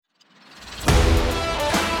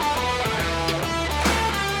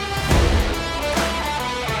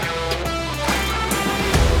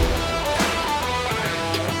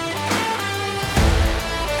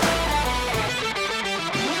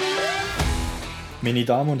Meine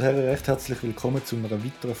Damen und Herren, recht herzlich willkommen zu einer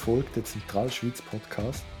weiteren Folge der Dezentralschweiz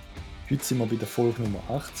Podcast. Heute sind wir bei der Folge Nummer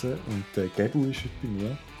 18 und der Gabriel ist heute bei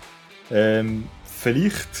mir.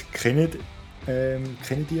 Vielleicht kennt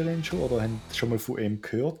ihr ihn schon oder habt schon mal von ihm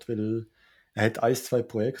gehört, weil er hat ein, zwei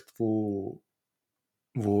Projekte, wo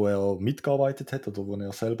er mitgearbeitet hat oder wo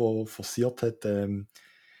er selber forciert hat,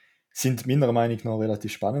 sind meiner Meinung nach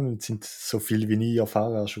relativ spannend und sind, so viel wie ich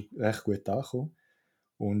erfahre, schon recht gut angekommen.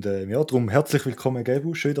 Und ja, darum herzlich willkommen,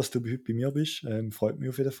 Gabriel. Schön, dass du heute bei mir bist. Freut mich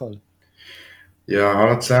auf jeden Fall. Ja,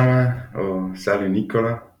 hallo zusammen. Oh, salut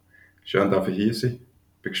Nicola. Schön, dass ich hier sein.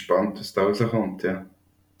 Bin gespannt, was da rauskommt. Ja.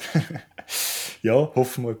 Ja,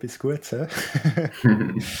 hoffen wir etwas Gutes. Hä?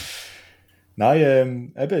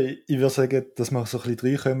 Nein, eben, ich würde sagen, dass wir so ein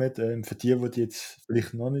bisschen reinkommen. Für die jetzt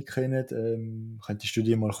vielleicht noch nicht kennen, könntest du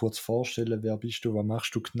dir mal kurz vorstellen, wer bist du, was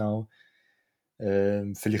machst du genau?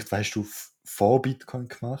 Vielleicht hast du vor Bitcoin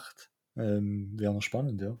gemacht. Wäre noch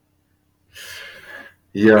spannend, ja.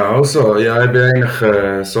 Ja, also, ja, ich bin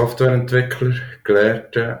eigentlich Softwareentwickler,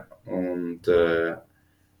 Gelehrter und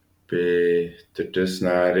bin durch das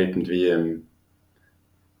dann irgendwie im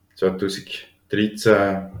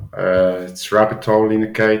 2013 ins Rabbit Hole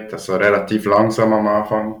reingegangen, also relativ langsam am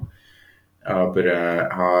Anfang. Aber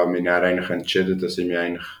habe mich dann eigentlich entschieden, dass ich mich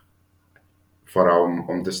eigentlich vor allem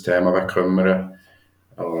um das Thema kümmern,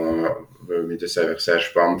 weil mich das einfach sehr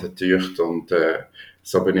spannend hat gedacht und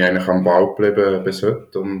so bin ich eigentlich am Ball geblieben bis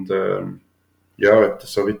heute und ja, werde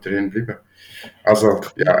so weiterhin bleiben. Also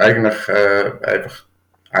ja, Cool. eigentlich einfach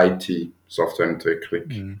IT, Softwareentwicklung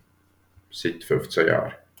Mhm. seit 15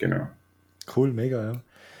 Jahren, genau. Cool, mega,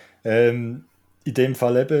 ja. In dem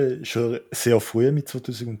Fall eben schon sehr früh mit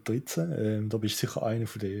 2013. Da bist du sicher einer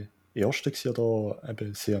von den ersten gewesen, oder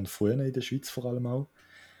eben sehr früh in der Schweiz vor allem auch.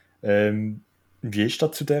 Wie ist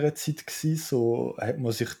das zu dieser Zeit gewesen? So, hat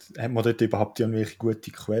man dort überhaupt irgendwelche gute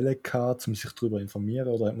Quellen gehabt, um sich darüber zu informieren,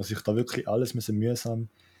 oder hat man sich da wirklich alles mühsam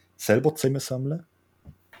selber zusammensammeln?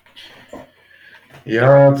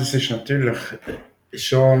 Ja, das ist natürlich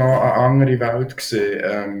schon noch eine andere Welt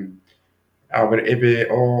gewesen, aber ich bin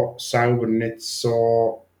auch selber nicht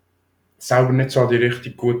so an die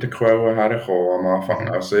richtig guten Quellen hergekommen am Anfang.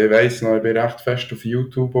 Mhm. Also ich weiss noch, ich bin recht fest auf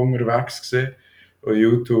YouTube unterwegs gewesen. Und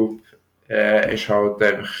YouTube ist halt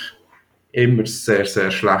einfach immer sehr,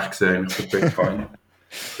 sehr schlecht gewesen eigentlich für Bitcoin.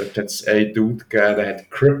 Dort hat es einen Dude gegeben, der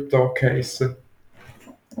hat Crypto geheissen.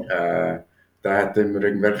 Äh, Der hat immer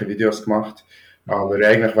irgendwelche Videos gemacht. Aber Mhm.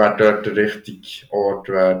 eigentlich wäre dort der richtige Ort,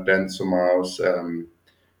 wäre dann zumals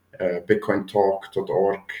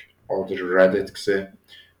bitcointalk.org oder Reddit gesehen.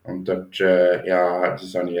 Und dort, ja,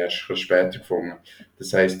 das habe ich erst ein bisschen später gefunden.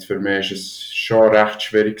 Das heisst, für mich ist es schon recht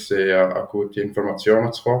schwierig gewesen, an gute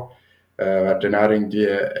Informationen zu kommen. Wer dann auch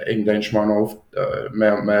irgendwann mal noch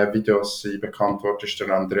mehr und mehr Videos bekannt wurde, ist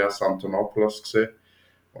der Andreas Antonopoulos gewesen.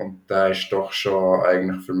 Und der ist doch schon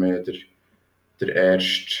eigentlich für mich der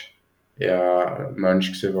erste ja,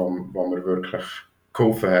 Mensch gewesen, wo mir wirklich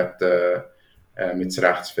geholfen hat, mich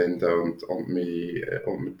zurechtzufinden und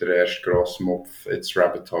mit der ersten grossen Mopf ins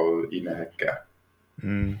Rabbit Hole rein hat gegeben.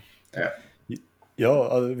 Mhm. Ja. Ja,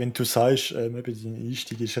 also wenn du sagst, eben dein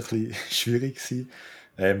Einstieg ist ein bisschen schwierig gewesen,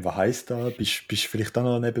 was heisst das? Bist du vielleicht auch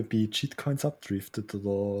noch nebenbei Shitcoins abgedriftet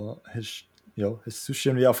oder hast du sonst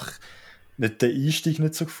irgendwie einfach nicht den Einstieg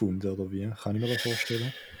nicht so gefunden, oder wie? Kann ich mir das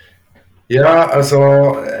vorstellen? Ja,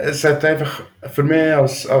 also es hat einfach, für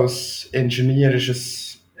mich als Ingenieur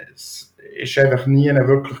es ist einfach nie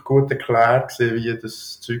wirklich gut erklärt gewesen, wie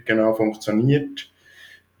das Zeug genau funktioniert.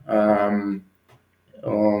 Ähm,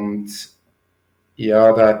 und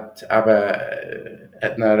ja, da hat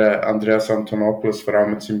dann Andreas Antonopoulos vor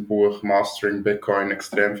allem mit seinem Buch Mastering Bitcoin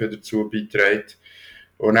extrem viel dazu beigetragen.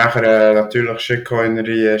 Und nachher natürlich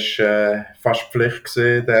Shitcoinery ist fast Pflicht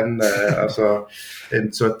gewesen, dann, also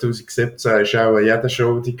im 2017 ist auch jeder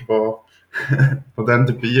schuldig, der von dem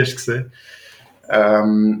dabei ist gewesen.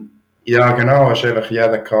 Ja genau, es ist einfach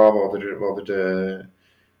jeder gehabt,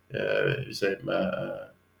 wie sagt man,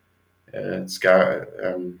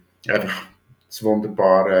 einfach das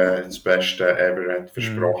Wunderbare, das Beste ever hat Mhm.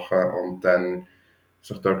 versprochen und dann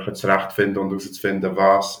sich dort zurechtfinden und herauszufinden,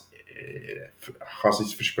 was kann sein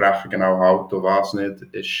Versprechen genau halten und was nicht,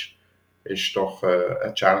 ist doch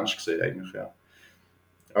eine Challenge gewesen eigentlich, ja.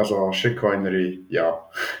 Also Shitcoinery, ja.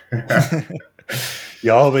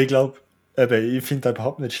 Ja, aber ich glaube, ich finde das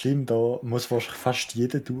überhaupt nicht schlimm, da muss wahrscheinlich fast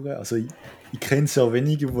jeder durch. Also ich kenne sehr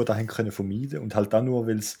wenige, die das haben können vermeiden und halt auch nur,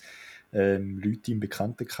 weil es Leute im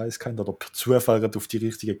Bekanntenkreis kennen oder per Zufall gerade auf die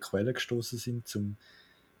richtigen Quellen gestoßen sind, zum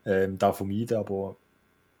da vermeiden. Aber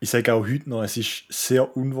ich sage auch heute noch, es ist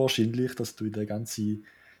sehr unwahrscheinlich, dass du in den ganzen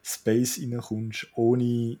Space reinkommst,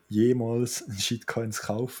 ohne jemals einen Shitcoin zu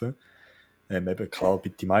kaufen. Eben klar,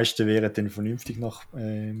 die meisten wären dann vernünftig,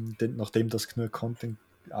 nachdem das genug Content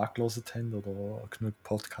angelassen haben oder genug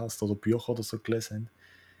Podcasts oder Bücher oder so gelesen haben.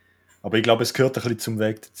 Aber ich glaube, es gehört ein bisschen zum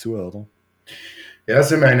Weg dazu, oder? Ja,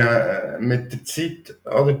 also ich meine, mit der Zeit,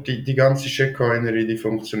 oder die ganze Shitcoinery, die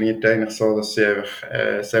funktioniert eigentlich so, dass sie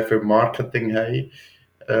einfach sehr viel Marketing haben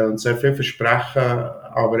und sehr viel versprechen,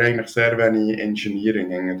 aber eigentlich sehr wenig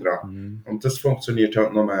Engineering hinten dran. Mhm. Und das funktioniert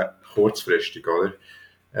halt nur kurzfristig, oder?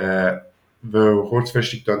 Weil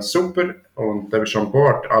kurzfristig dann super und dann bist du an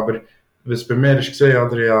Bord, aber was bei mir ist gesehen,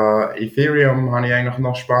 oder ja, Ethereum habe ich eigentlich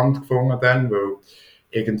noch spannend gefunden dann, weil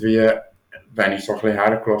irgendwie, wenn ich so ein bisschen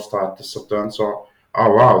hergelassen habe, das so tönt so, ah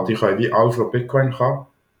wow, die können wie alles, was Bitcoin kann,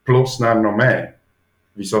 plus dann noch mehr.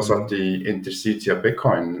 Wieso sollte ich interessiert sein an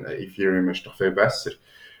Bitcoin? Ethereum ist doch viel besser.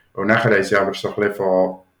 Und nachher haben sie aber so ein bisschen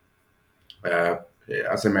von,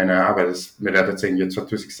 also ich meine, wir reden jetzt irgendwie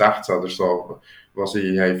 2016 oder so, wo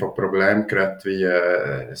sie haben von Problemen geredet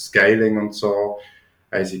wie Scaling und so,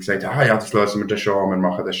 haben sie gesagt, ah ja, das lösen wir dann schon, wir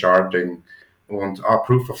machen das Sharding. Und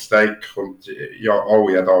Proof of Stake und ja, oh,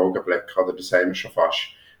 jeden Augenblick, oder das haben wir schon fast.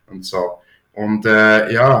 Und so. Und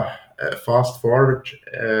fast forward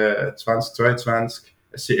 2022,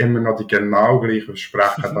 es sind immer noch die genau gleichen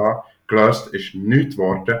Versprechen da. Gelöst ist nichts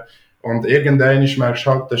geworden. Und irgendwann merkst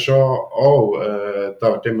du halt schon, oh, da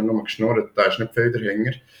wird immer nur geschnurrt, da ist nicht viel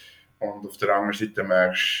dahinter. Und auf der anderen Seite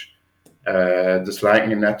merkst du, das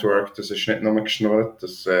Lightning Network, das ist nicht nur geschnurrt,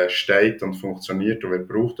 das steht und funktioniert und wird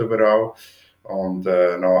gebraucht überall. Und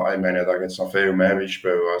ich meine, da gibt es noch viel mehr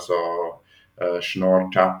Beispiele. Also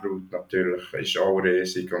Schnorr Taproot natürlich ist auch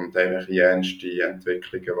riesig und einfach jenste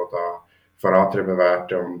Entwicklungen, die da vorangetrieben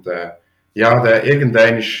werden. Und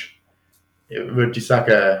irgendwann ist, würde ich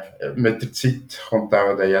sagen, mit der Zeit kommt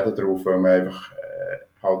auch dann jeder drauf, weil man einfach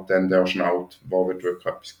halt dann auch schnallt, wo wird wirklich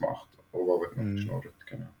etwas gemacht und wo wird noch geschnurrt.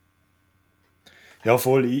 Genau. Ja,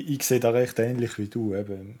 voll, ich sehe da recht ähnlich wie du.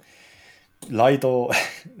 Eben. Leider,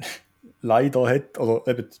 leider hat, oder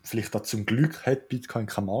eben vielleicht auch zum Glück hat Bitcoin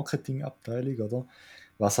keine Marketingabteilung, oder?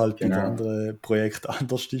 Was halt bei den Genau. anderen Projekten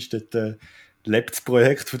anders ist. Dort lebt das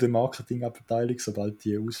Projekt von der Marketingabteilung. Sobald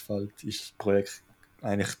die ausfällt, ist das Projekt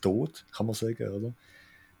eigentlich tot, kann man sagen, oder?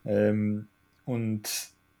 Und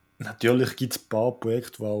natürlich gibt es ein paar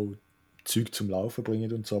Projekte, die auch Zeug zum Laufen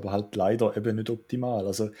bringen und so, aber halt leider eben nicht optimal.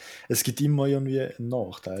 Also es gibt immer irgendwie einen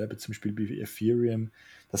Nachteil, eben zum Beispiel bei Ethereum,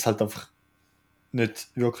 dass halt einfach nicht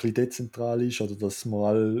wirklich dezentral ist oder dass man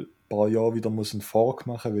alle paar Jahre wieder muss einen Fork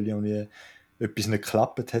machen, weil irgendwie etwas nicht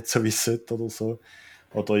geklappt hat, so wie es sollte oder so.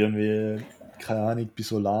 Oder irgendwie, keine Ahnung, bei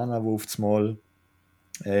Solana, wo auf einmal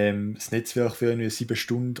das Netzwerk für irgendwie 7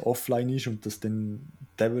 Stunden offline ist und dass dann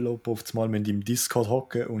Developer auf einmal im Discord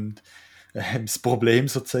hocken und das Problem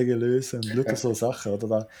sozusagen lösen und lauter so Sachen. Oder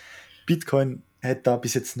da, Bitcoin hat da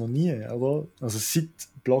bis jetzt noch nie, oder? Also seit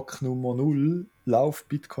Block Nummer 0 läuft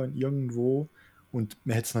Bitcoin irgendwo und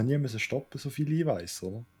man hat es noch nie müssen stoppen, so viel ich weiß,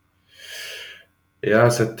 oder? Ja,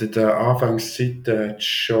 es hat in der Anfangszeit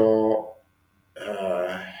schon,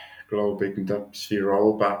 glaube ich, irgendetwas wie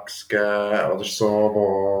Rollbacks gegeben oder so,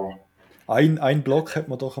 wo Ein Block hat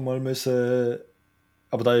man doch einmal müssen,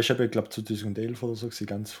 aber da ist eben, ich glaube 2011 oder so gewesen,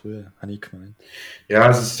 ganz früh, habe ich gemeint. ja,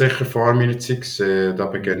 es ist sicher vor meiner Zeit gewesen. Da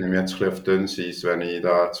beginne Mhm. ich mich jetzt ein bisschen auf dünnes Eis, wenn ich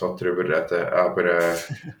da jetzt so drüber rede. Aber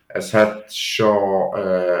es hat schon,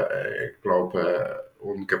 ich glaube,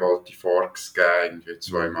 ungewollte Forks gegeben, irgendwie Mhm.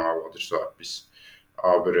 zweimal oder so etwas.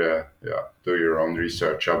 Aber ja, do your own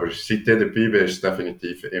research. Aber seit ich dabei bin, ist es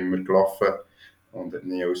definitiv immer gelaufen und hat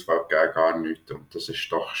nie Ausfall gegeben, gar nichts. Und das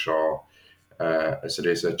ist doch schon ein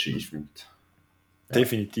riesen Achievement. Ja.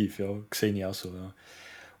 Definitiv, ja, sehe ich auch so. Ja.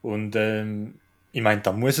 Und ich meine,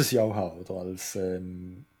 da muss es ja auch haben, oder?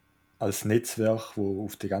 Als Netzwerk, wo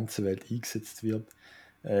auf der ganzen Welt eingesetzt wird,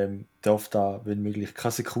 darf da, wenn möglich,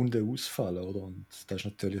 keine Sekunde ausfallen, oder? Und das ist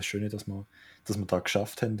natürlich das Schöne, dass wir da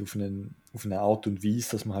geschafft haben, auf eine Art und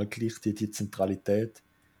Weise, dass man halt gleich die Zentralität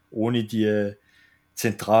ohne die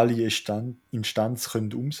zentrale Instanz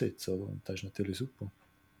können umsetzen, oder? Und das ist natürlich super.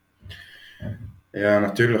 Ja,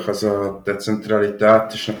 natürlich. Also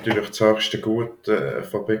Dezentralität ist natürlich das höchste Gut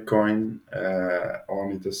von Bitcoin.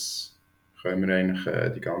 Ohne das können wir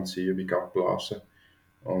eigentlich die ganze Übung abblasen.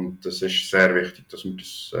 Und das ist sehr wichtig, dass wir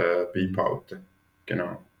das Mhm. beibehalten.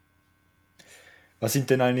 Genau. Was sind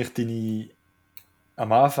denn eigentlich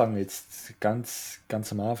am Anfang jetzt, ganz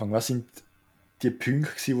am Anfang, was sind die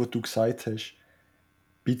Punkte gewesen, wo du gesagt hast,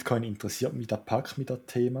 Bitcoin interessiert mich, da packt mich das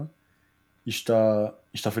Thema. ist da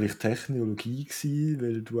vielleicht Technologie gewesen,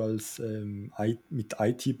 weil du als mit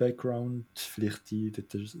IT-Background vielleicht dich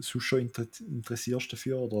dort sonst schon interessierst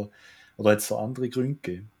dafür oder hat es da andere Gründe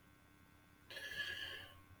gegeben?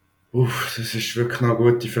 Das ist wirklich noch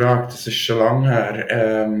eine gute Frage. Das ist schon lange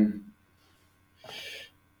her.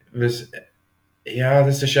 Was, ja,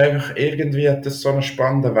 das ist einfach, irgendwie hat das so einen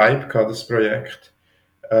spannenden Vibe gehabt, das Projekt.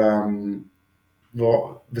 Ähm,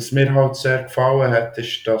 was mir halt sehr gefallen hat,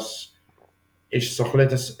 ist, dass ist so ein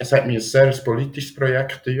bisschen es hat mir ein sehr politisches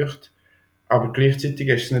Projekt gedacht, aber gleichzeitig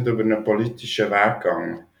ist es nicht über einen politischen Weg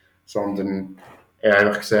gegangen, sondern ich habe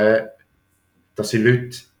einfach gesehen, dass die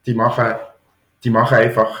Leute, die machen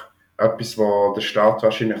einfach etwas, wo der Staat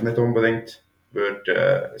wahrscheinlich nicht unbedingt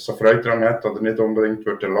würde, so Freude daran hat oder nicht unbedingt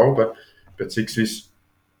würde erlauben, beziehungsweise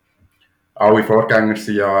alle Vorgänger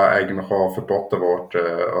sind ja eigentlich auch verboten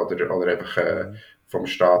worden oder einfach Mhm. vom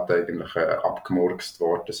Staat eigentlich abgemurkst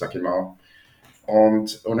worden, sage ich mal.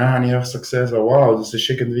 Und dann habe ich auch so gesehen, so, wow, das ist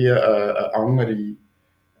irgendwie ein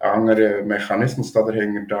anderer Mechanismus da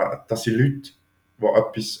dahinter. Das sind Leute, die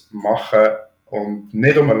etwas machen und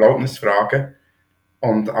nicht um Erlaubnis fragen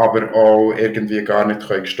und aber auch irgendwie gar nicht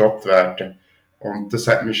gestoppt werden können. Und das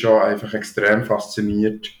hat mich schon einfach extrem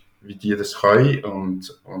fasziniert, wie die das können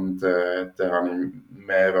und da habe ich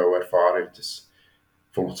mehr erfahren, wie das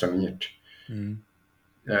funktioniert. Mhm.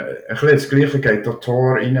 Ein bisschen das Gleiche geht auch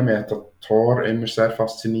Tor rein. Mir hat Tor immer sehr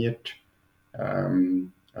fasziniert.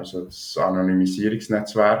 Also das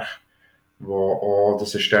Anonymisierungsnetzwerk, wo auch,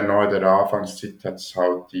 das ist dann noch in der Anfangszeit, hat es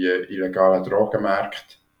halt die illegalen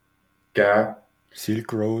Drogenmärkte gegeben.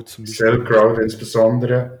 Silk Road zum Silk Beispiel. Road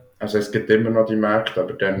insbesondere. Also es gibt immer noch die Märkte,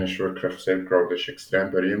 aber dann ist wirklich Silk Road ist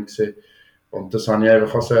extrem berühmt gewesen. Und das habe ich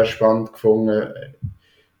einfach auch sehr spannend gefunden.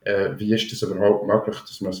 Wie ist das überhaupt möglich,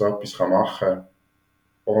 dass man so etwas machen kann,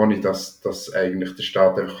 ohne dass eigentlich der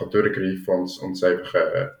Staat einfach durchgreifen kann und es einfach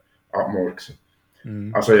abmurksen.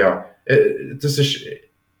 Mhm. Also ja, das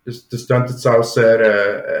klingt jetzt auch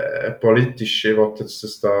sehr politisch. Ich will jetzt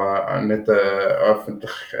das da nicht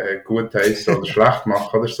öffentlich gut heißen oder schlecht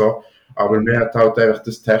machen oder so. Aber mir Mhm. hat halt einfach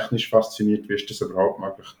das technisch fasziniert, wie ist das überhaupt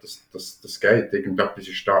möglich, dass das geht. Irgendetwas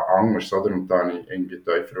ist da anders, oder? Und da habe ich irgendwie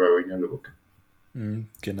tiefer hineinschauen. Mhm.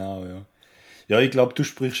 Genau, ja. Ja, ich glaube, du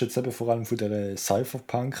sprichst jetzt eben vor allem von der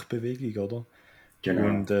Cypherpunk-Bewegung, oder? Genau.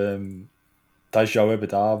 Und da ist ja auch eben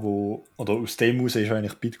da, oder aus dem heraus ist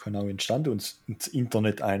eigentlich Bitcoin auch entstanden und das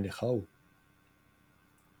Internet eigentlich auch.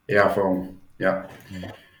 Ja, voll. Ja. Mhm.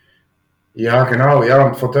 Ja, genau, ja,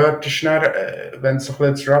 und von dort ist dann, wenn du so ein bisschen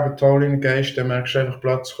ins Rabbit Hole reingehst, dann merkst du einfach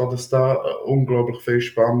plötzlich auch, dass da unglaublich viele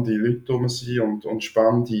spannende Leute rum sind und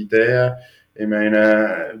spannende Ideen. Ich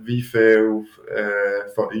meine, wie viel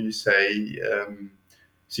von uns sind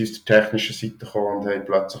aus der technischen Seite gekommen und haben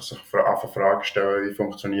plötzlich sich angefangen Fragen stellen, wie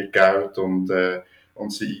funktioniert Geld und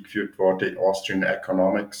sind eingeführt worden in Austrian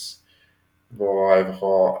Economics, wo einfach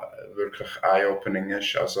auch wirklich eye-opening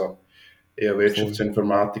ist. Also, ich habe Voll.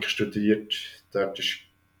 Wirtschaftsinformatik studiert. Dort ist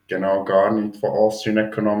genau gar nicht von Austrian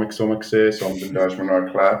Economics gesehen, sondern da ist mir noch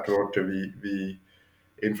erklärt worden, wie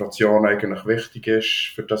Inflation eigentlich wichtig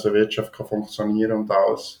ist, für dass eine Wirtschaft kann funktionieren und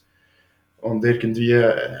alles. Und irgendwie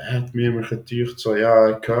hat mir immer gedacht, so,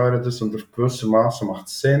 ja, ich höre das und auf gewissem Maße macht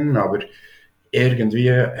es Sinn, aber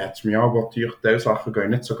irgendwie hat es mich auch gedacht, diese Sachen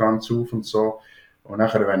gehen nicht so ganz auf und so. Und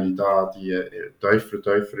nachher, wenn ich da die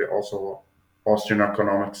tiefer auch so Austrian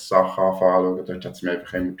Economics Sachen anfange, dort hat es mir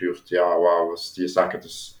einfach immer gedacht, ja, wow, was die sagen,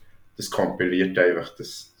 das kompiliert einfach,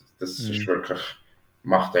 das ist Mhm. wirklich,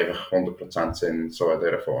 macht einfach 100% Sinn, so in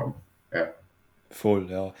dieser Form. Ja. Voll,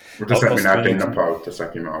 ja. Und das hat mich auch Austrian, drinnen behalten,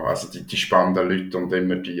 sag ich mal. Also die spannenden Leute und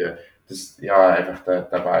immer ja, einfach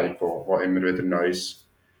der Vibe, wo immer wieder Neues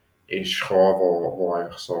ist gekommen, wo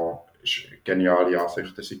einfach so geniale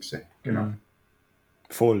Ansichten waren. Genau. mhm.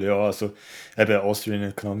 Voll, ja. Also, eben Austrian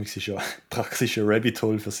Economics ist ja praktisch ein Rabbit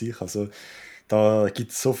Hole für sich. Also, da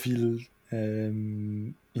gibt es so viel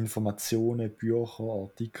Informationen, Bücher,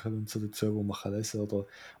 Artikel und so dazu, wo man kann lesen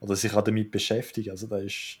oder sich auch damit beschäftigen. Also,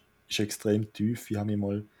 ist extrem tief. Ich habe mich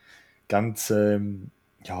mal ganz ja,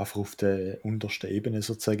 einfach auf der untersten Ebene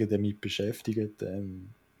sozusagen damit beschäftigt.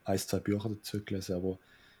 Ein, zwei Bücher dazu gelesen, aber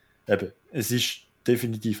eben, es ist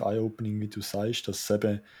definitiv eye-opening, wie du sagst, dass es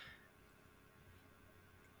eben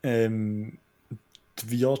ähm,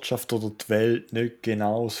 die Wirtschaft oder die Welt nicht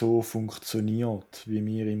genau so funktioniert, wie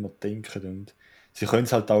wir immer denken. Und sie können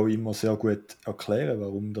es halt auch immer sehr gut erklären,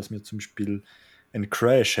 warum dass wir zum Beispiel einen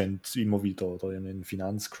Crash haben, immer wieder, oder einen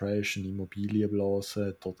Finanzcrash, eine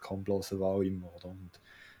Immobilienblase, Dotcom-Blase, was auch immer. Oder? Und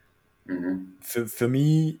Mhm. für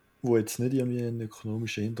mich, wo jetzt nicht irgendwie einen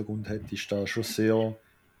ökonomischen Hintergrund hat, ist da schon sehr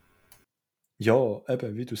Ja,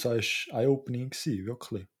 eben, wie du sagst, eye-opening gewesen,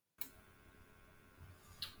 wirklich.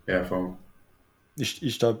 Ja, voll.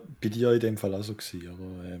 Ist da bei dir in dem Fall auch so gewesen,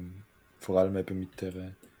 oder? Vor allem eben mit der,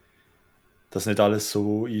 dass nicht alles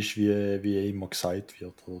so ist, wie immer gesagt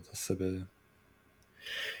wird, oder? Dass eben,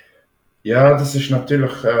 Ja, das ist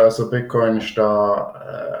natürlich, also Bitcoin ist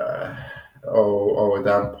da auch an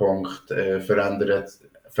diesem Punkt verändert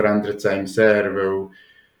es einem sehr, weil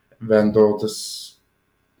wenn du das,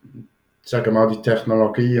 sagen wir mal, die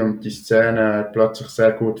Technologie und die Szene plötzlich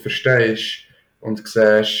sehr gut verstehst und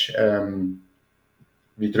siehst,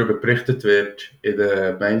 wie darüber berichtet wird in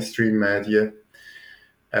den Mainstream-Medien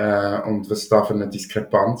und was da für eine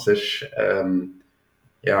Diskrepanz ist,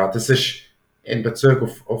 ja, das ist in Bezug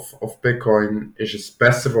auf Bitcoin ist es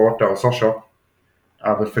besser geworden als auch schon.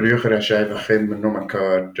 Aber früher hast du einfach immer nur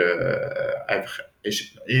gehört, einfach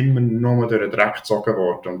ist immer nur durch den Dreck gezogen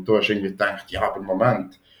worden. Und du hast irgendwie gedacht, ja, aber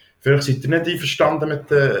Moment, vielleicht seid ihr nicht einverstanden mit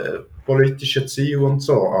den politischen Zielen und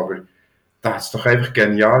so, aber da hat es doch einfach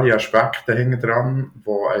geniale Aspekte hinten dran,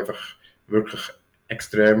 die einfach wirklich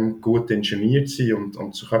extrem gut ingeniert sind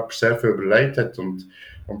und sich jemand sehr viel überlegt hat. Und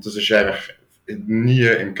das ist einfach nie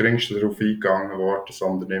im geringsten darauf eingegangen worden,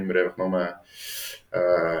 sondern immer einfach nur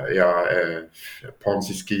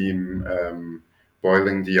Ponzi-Scheme,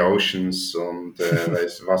 Boiling the Oceans und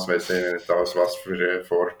was weiß ich nicht alles, was für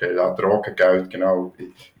Vorteile. Ja, Drogengeld, genau,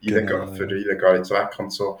 genau, für ja. illegale Zwecke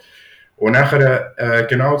und so. Und nachher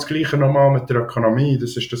genau das Gleiche nochmal mit der Ökonomie,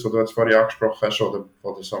 das ist das, was du jetzt vorhin angesprochen hast, oder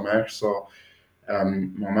wo du so merkst, so,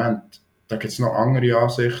 Moment, da gibt es noch andere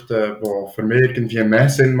Ansichten, die für mich irgendwie mehr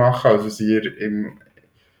Sinn machen, als was ich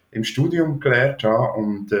im Studium gelernt habe.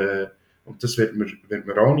 Und das wird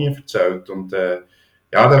mir auch nie erzählt. Und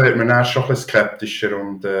ja, da wird man dann schon ein bisschen skeptischer.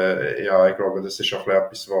 Und ja, ich glaube, das ist auch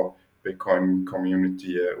etwas, was die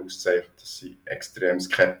Bitcoin-Community auszeichnet, dass sie extrem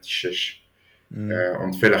skeptisch ist. Mm.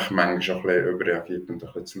 Und vielleicht manchmal auch ein bisschen überreagiert und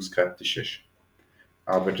ein bisschen zu skeptisch ist.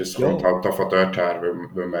 Aber das kommt Ja, halt auch von dort her,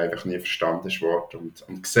 weil man einfach nie verstanden ist worden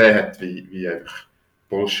und gesehen hat, wie einfach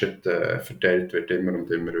Bullshit verteilt wird, immer und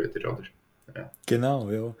immer wieder, oder? Ja. genau,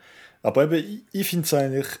 ja. Aber eben, ich finde es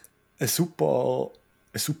eigentlich eine super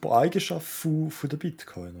Eigenschaft von der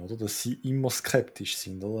Bitcoin, oder? Dass sie immer skeptisch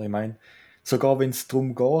sind, oder? Ich meine, sogar wenn es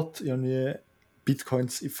darum geht, irgendwie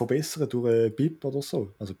Bitcoins zu verbessern durch ein BIP oder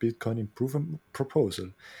so, also Bitcoin Improvement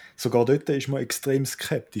Proposal, sogar dort ist man extrem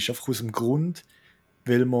skeptisch, einfach aus dem Grund,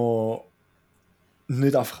 weil man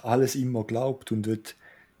nicht einfach alles immer glaubt und will die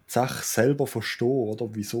Sache selber verstehen, oder?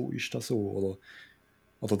 Wieso ist das so?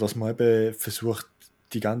 Oder dass man eben versucht,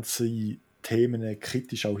 die ganzen Themen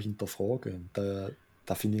kritisch auch hinterfragen. Und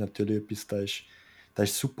da finde ich natürlich etwas, das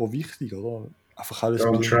ist super wichtig, oder? Einfach alles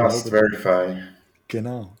Don't blind trust, glauben. verify.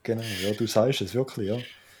 Genau, genau. Ja, du sagst es wirklich, ja.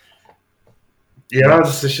 Ja, Und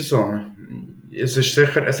das ist ja so. Es ist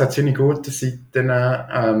sicher, es hat seine guten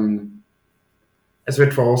Seiten. Es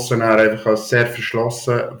wird von außen einfach als sehr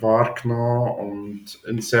verschlossen wahrgenommen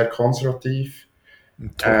und sehr konservativ.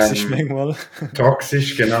 toxisch Ähm, manchmal.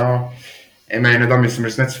 Toxisch, genau. Ich meine, da müssen wir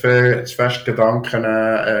uns nicht zu fest Gedanken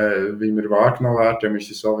nehmen, wie wir wahrgenommen werden. Wir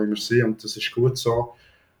sind so, wie wir sind und das ist gut so.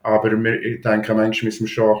 Aber ich denke, manchmal müssen wir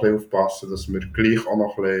schon ein bisschen aufpassen, dass wir gleich auch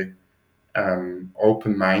noch ein bisschen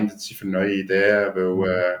open-minded sind für neue Ideen, weil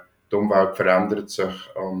Mhm. die Umwelt verändert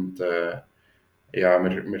sich und ja,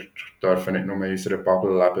 wir dürfen nicht nur in unserer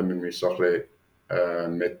Bubble leben, wir müssen auch ein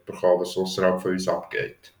bisschen mitbekommen, was außerhalb von uns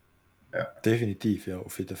abgeht. Ja. Definitiv, ja,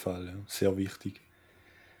 auf jeden Fall. Ja. Sehr wichtig.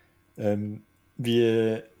 Ähm,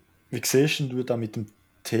 wie, wie siehst denn du da mit dem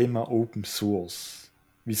Thema Open Source?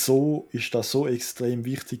 Wieso ist das so extrem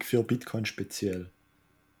wichtig für Bitcoin speziell?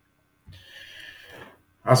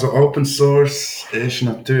 Also Open Source ist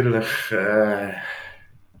natürlich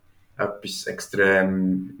etwas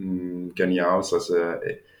extrem Geniales. Also,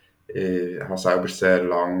 ich habe selber sehr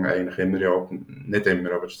lange, eigentlich immer nicht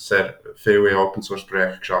immer, aber sehr viel in Open Source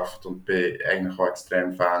Projekten geschafft und bin eigentlich auch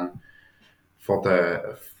extrem Fan von, den,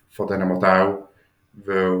 von diesen Modellen,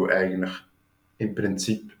 weil eigentlich im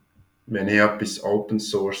Prinzip, wenn ich etwas Open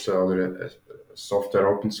Source oder Software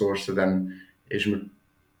Open Source, ist mir,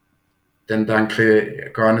 dann denke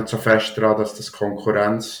ich gar nicht so fest daran, dass das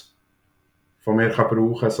Konkurrenz von mir kann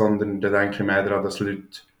brauchen, sondern da denke ich mehr daran, dass Leute,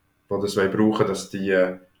 die das brauchen wollen, dass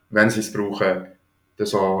die, wenn sie es brauchen,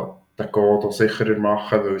 das auch den Code auch sicherer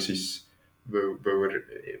machen, weil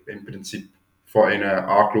er im Prinzip von ihnen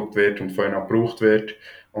angeschaut wird und von ihnen auch gebraucht wird.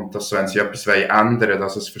 Und dass, wenn sie etwas ändern wollen,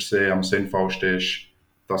 dass es für sie am sinnvollsten ist,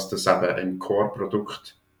 dass das eben im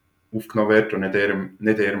Core-Produkt aufgenommen wird und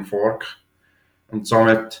nicht ihrem Fork. Und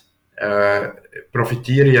somit äh,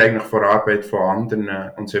 profitiere ich eigentlich von der Arbeit von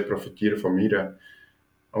anderen und sie profitieren von mir.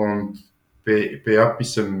 Und bei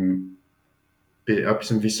etwas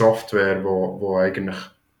wie Software, wo eigentlich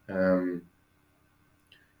ähm,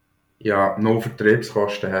 ja, nur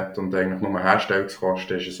Vertriebskosten hat und eigentlich nur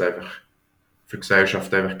Herstellungskosten, ist es einfach für die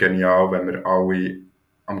Gesellschaft einfach genial, wenn wir alle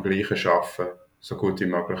am gleichen arbeiten, so gut wie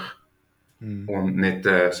möglich Mhm. und nicht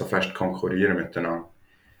so fest konkurrieren miteinander.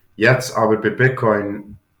 Jetzt aber bei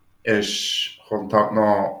Bitcoin kommt halt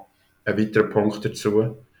noch ein weiterer Punkt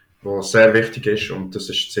dazu, der sehr wichtig ist und das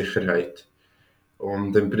ist die Sicherheit.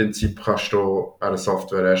 Und im Prinzip kannst du einer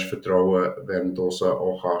Software erst vertrauen, wenn du sie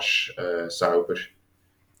auch kannst, selber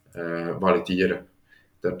validieren.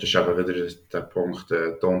 Dort ist eben wieder der Punkt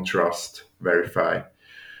Don't Trust, Verify.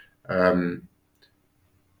 Ähm,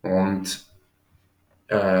 und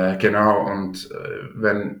genau, und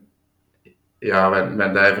wenn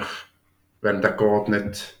der einfach, wenn der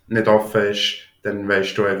Code nicht offen ist, dann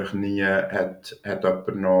weißt du einfach nie, hat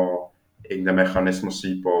jemand noch irgendeinen Mechanismus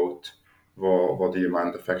eingebaut, wo die im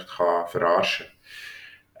Endeffekt kann verarschen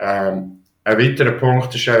kann. Ein weiterer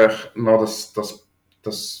Punkt ist eigentlich noch,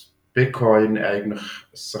 dass Bitcoin eigentlich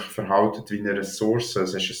sich verhält wie eine Ressource.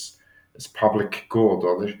 Es ist ein Public Good,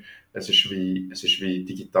 oder? Es ist wie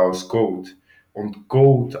digitales Gold. Und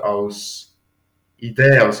Gold als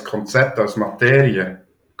Idee, als Konzept, als Materie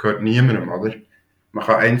gehört niemandem, oder? Man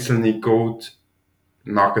kann einzelne Gold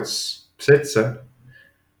Nuggets besitzen,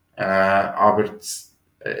 aber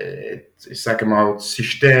ich sage mal, das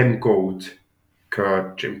System Gold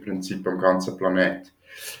gehört im Prinzip am ganzen Planet.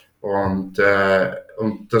 Und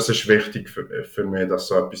das ist wichtig für mich, dass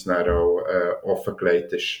so etwas dann auch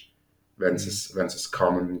offengelegt ist, Mhm. wenn es ein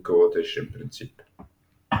Common Good ist im Prinzip.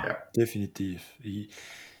 Ja. Definitiv.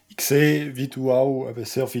 Ich sehe, wie du auch eben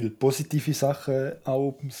sehr viele positive Sachen auch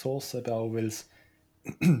Open Source, eben auch, weil es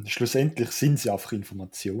schlussendlich sind sie einfach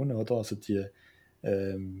Informationen, oder? Also die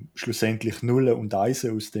schlussendlich Nullen und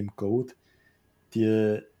Einsen aus dem Code,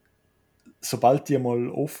 die, sobald die mal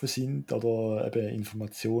offen sind oder eben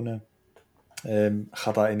Informationen, kann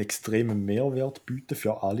da einen extremen Mehrwert bieten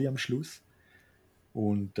für alle am Schluss.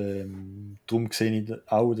 Und darum sehe ich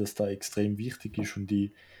auch, dass das extrem wichtig ist. Und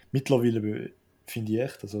ich, mittlerweile finde ich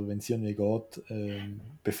echt, also wenn es irgendwie geht,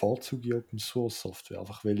 bevorzuge ich Open Source Software.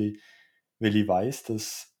 Einfach weil ich weiß,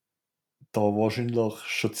 dass da wahrscheinlich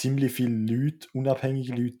schon ziemlich viele Leute,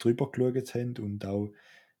 unabhängige Leute drüber geschaut haben und auch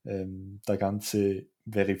das Ganze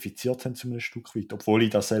verifiziert haben zu einem Stück weit. Obwohl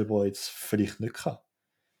ich das selber jetzt vielleicht nicht kann.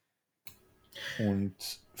 Und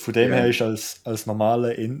von dem her Ja. ist als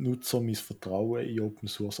normaler Endnutzer mein Vertrauen in Open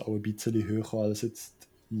Source auch ein bisschen höher als jetzt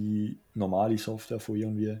in normale Software von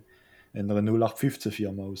irgendwie einer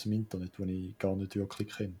 0815-Firma aus dem Internet, die ich gar nicht wirklich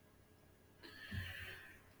kenne.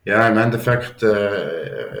 Ja, im Endeffekt,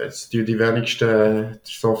 es tun die wenigsten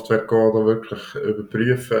die Software-Code wirklich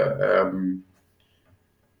überprüfen.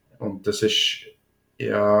 Und das ist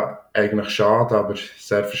ja eigentlich schade, aber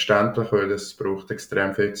sehr verständlich, weil das braucht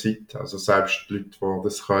extrem viel Zeit. Also selbst die Leute, die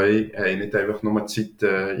das können, haben nicht einfach nur Zeit,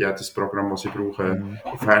 jedes Programm, das sie brauchen, Mhm.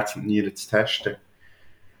 auf Herz und Nieren zu testen.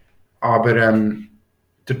 Aber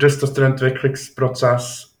durch das, dass der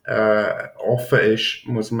Entwicklungsprozess offen ist,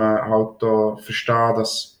 muss man halt da verstehen,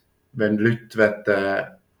 dass wenn Leute wollen,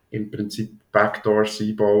 im Prinzip Backdoors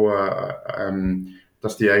einbauen,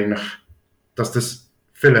 dass die eigentlich, dass das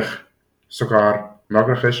vielleicht sogar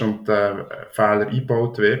möglich ist und Fehler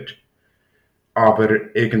eingebaut wird.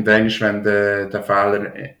 Aber irgendwann, wenn der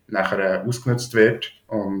Fehler nachher ausgenutzt wird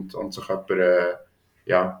und sich jemand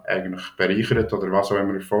ja, eigentlich bereichert oder was auch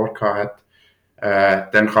immer er vorgehabt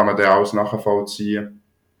hat, dann kann man dann alles nachvollziehen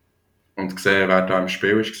und sehen, wer da im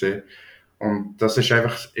Spiel ist. Gewesen. Und das ist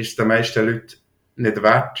einfach, ist den meisten Leuten nicht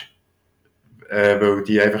wert, weil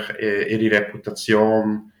die einfach ihre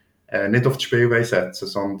Reputation nicht aufs Spiel setzen,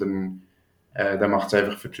 sondern dann macht es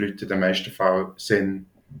einfach für die Leute in den meisten Fällen Sinn,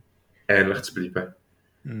 ehrlich zu bleiben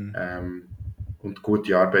Mhm. ähm, und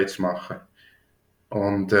gute Arbeit zu machen.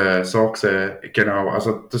 Und so gesehen, genau,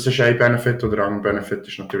 also das ist ein Benefit. Oder ein anderer Benefit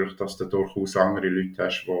ist natürlich, dass du durchaus andere Leute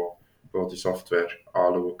hast, die die Software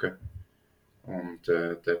anschauen. Und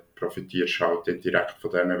dann profitierst du halt indirekt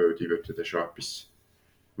von denen, weil die würden dann schon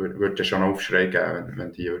würden schon einen Aufschrei geben,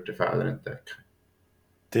 wenn die würden Fehler entdecken.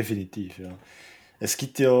 Definitiv, ja. Es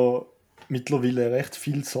gibt ja mittlerweile recht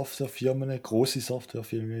viele Softwarefirmen, große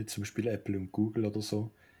Softwarefirmen, wie zum Beispiel Apple und Google oder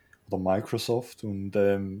so, oder Microsoft. Und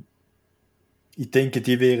ich denke,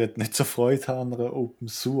 die wären nicht so Freude haben an einer Open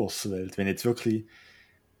Source Welt, wenn jetzt wirklich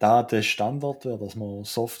da der Standard wäre, dass man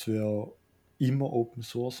Software immer Open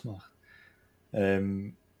Source macht.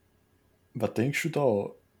 Ähm, was denkst du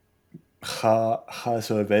da? Kann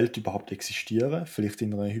so eine Welt überhaupt existieren? Vielleicht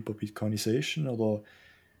in einer Hyperbitcoinization oder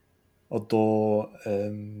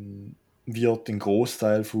wird ein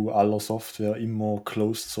Großteil von aller Software immer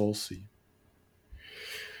Closed Source sein?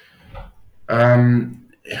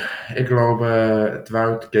 Ich glaube, die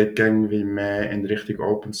Welt geht irgendwie mehr in Richtung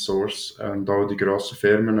Open Source. Und auch die grossen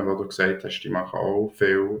Firmen, die du gesagt hast, die machen auch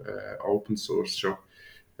viel Open Source schon.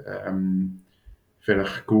 Ähm,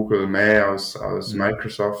 Vielleicht Google mehr als Mhm.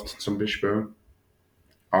 Microsoft zum Beispiel.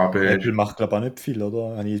 Aber Apple macht, glaube ich, auch nicht viel,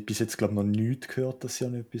 oder? Habe ich bis jetzt, glaube ich, noch nichts gehört, dass ja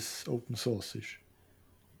nicht etwas Open Source ist.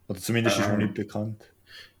 Oder zumindest ist mir nicht ähm, bekannt.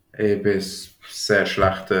 ich bin sehr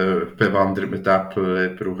schlecht bewandert mit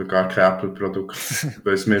Apple. Ich brauche gar kein Apple-Produkt,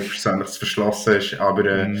 weil es mir persönlich zu verschlossen ist. Aber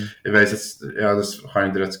Mhm. ich weiss jetzt, ja, das kann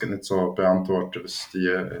ich dir jetzt nicht so beantworten,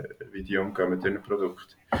 wie die umgehen mit ihren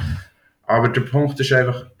Produkten. Aber der Punkt ist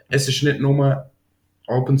einfach, es ist nicht nur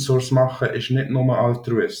Open Source machen, ist nicht nur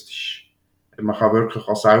altruistisch. Man kann wirklich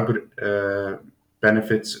auch selber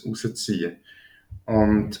Benefits rausziehen.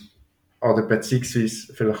 Und, oder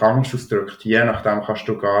beziehungsweise vielleicht anders ausgedrückt, je nachdem kannst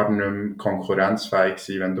du gar nicht mehr konkurrenzfähig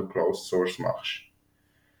sein, wenn du Closed Source machst.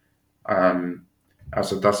 Ähm,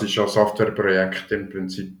 also das ist schon ein Softwareprojekt im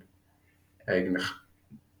Prinzip eigentlich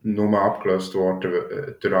nur abgelöst worden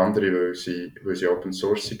durch andere, weil sie Open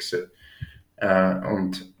Source waren.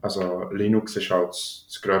 Und also Linux ist halt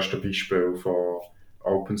das grösste Beispiel von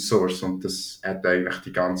Open Source und das hat eigentlich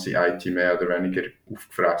die ganze IT mehr oder weniger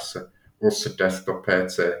aufgefressen, außer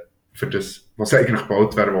Desktop-PC, für das, was eigentlich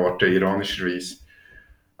gebaut wäre worden, ironischerweise.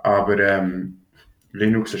 Aber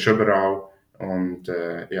Linux ist überall und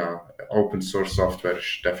ja, Open Source Software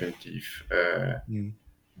ist definitiv Mhm.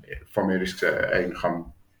 von mir aus gesehen eigentlich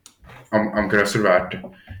am grösser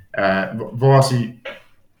werden. Wo sie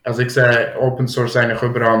Also ich sehe Open Source eigentlich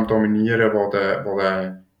überall am Dominieren, wo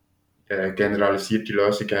du generalisierte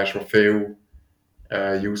Lösungen hast, die viele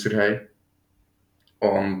User haben.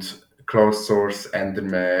 Und Closed Source ändern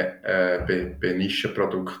mehr bei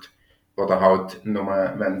Nischenprodukten, wo dann halt nur,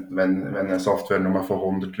 wenn eine Software nur von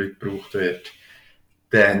 100 Leuten gebraucht wird,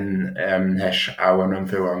 dann hast du auch nicht mehr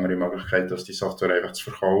viele andere Möglichkeiten, als die Software einfach zu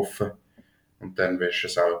verkaufen. Und dann wirst du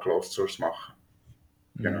es auch Closed Source machen.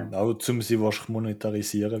 Genau. Mhm. Auch zum sie wahrscheinlich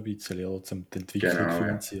monetarisieren ein bisschen, oder zum die Entwicklung Genau, ja.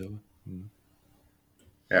 finanzieren. Mhm.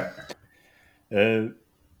 Ja. Äh,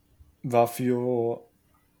 was für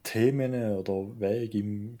Themen oder Wege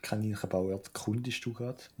im Kaninchenbau erkundest du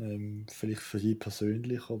gerade? Vielleicht für dich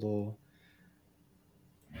persönlich oder?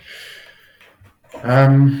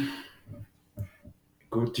 Ähm,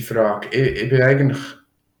 Gute Frage. Ich bin eigentlich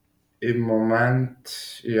im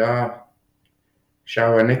Moment, ja, ist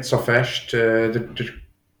auch nicht so fest der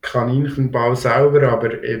Kaninchenbau selber,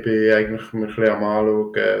 aber ich bin eigentlich mir ein bisschen am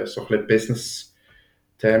Anschauen, so ein bisschen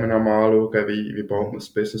Business-Themen am Anschauen, wie baut man Mhm. das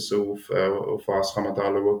Business auf was kann man da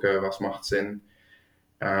schauen, was macht Sinn.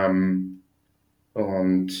 Ähm,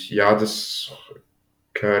 und ja, das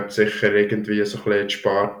gehört sicher irgendwie so ein bisschen in die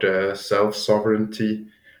Sparte Self-Sovereignty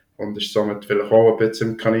und ist somit vielleicht auch ein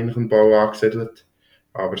bisschen im Kaninchenbau angesiedelt,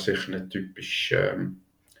 aber sicher nicht typisch.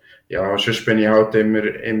 Ja, sonst bin ich halt immer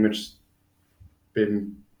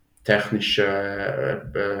beim Technischen,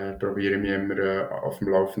 probiere ich mich immer auf dem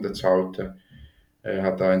Laufenden zu halten. Ich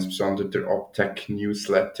habe da insbesondere den Optech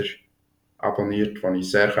Newsletter abonniert, den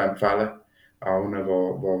ich sehr empfehlen kann. Allen,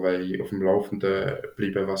 die auf dem Laufenden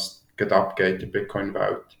bleiben, was gerade abgeht in der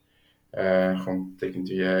Bitcoin-Welt. Kommt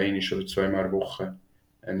irgendwie einmal oder zweimal in der Woche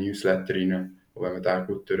ein Newsletter rein. Und wenn man den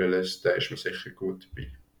gut durchlässt, dann ist man sicher gut dabei.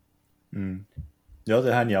 Mhm. Ja,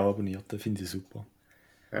 den habe ich auch abonniert, den finde ich super.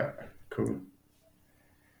 Ja, cool.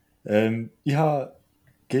 Ich habe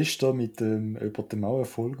gestern mit jemandem auch eine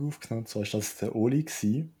Folge aufgenommen, zwar war das der Oli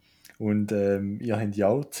gewesen. Und ihr habt ja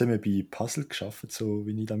auch zusammen bei Puzzle geschafft, so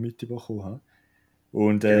wie ich das mitbekommen habe.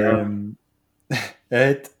 Und Genau.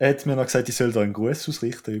 er hat mir noch gesagt, ich soll da einen Gruß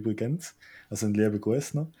ausrichten übrigens. Also einen lieben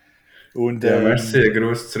Gruß noch. Und, Ja, merci. Ein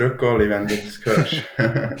Gruß zurück, Oli, wenn du das hörst.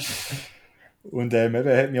 eben,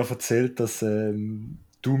 er hat mir erzählt, dass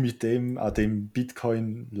du mit dem an dem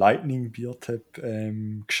Bitcoin Lightning Biertab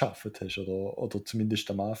geschafft hast, oder zumindest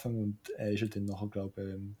am Anfang. Und er ist ja dann nachher, glaube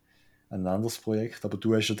ich, ein anderes Projekt. Aber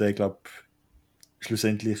du hast ja den, glaube ich,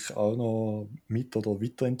 schlussendlich auch noch mit oder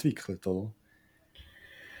weiterentwickelt, oder?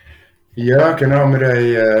 Ja, genau.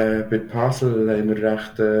 Wir haben bei Puzzle haben wir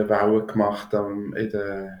recht Wellen gemacht in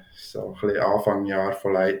den so ein bisschen Anfangsjahr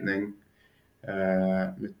von Lightning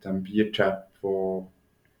mit dem Bierchat, wo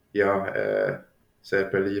ja sehr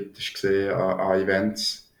beliebt ist an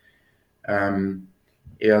Events.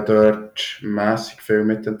 Ich habe dort mässig viel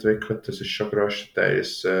mitentwickelt. Das ist schon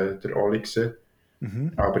grösstenteils der Oli gewesen.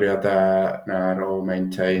 Mhm. Aber ich habe den dann auch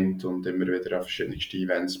maintained und immer wieder an verschiedenste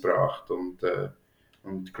Events gebracht und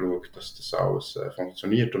und geschaut, dass das alles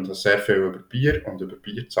funktioniert. Und habe sehr viel über Bier und über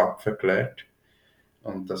Bierzapfen gelernt.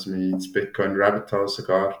 Und dass mich das Bitcoin Rabbit Hole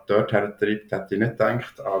sogar dort hertreibt, hätte ich nicht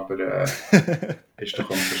gedacht, aber ist doch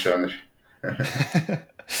umso schöner.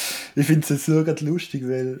 Ich finde es jetzt nur gerade lustig,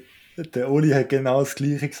 weil der Oli hat genau das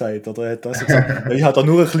Gleiche gesagt. Oder er hat also gesagt, ja, ich habe da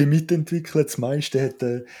nur ein bisschen mitentwickelt, das meiste hat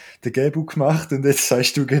der Gabu gemacht und jetzt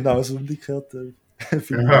sagst du genau das Umgekehrte.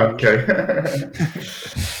 Finde ich noch Aha, lustig. okay.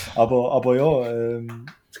 Aber ja,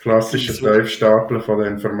 Das ich finde klassische es wirklich. Tiefstapeln von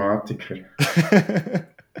den Informatikern.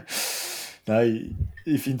 Nein,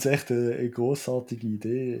 ich finde es echt eine großartige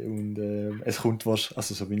Idee und es kommt was,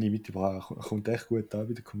 also so wie ich mitbekommen habe, kommt echt gut an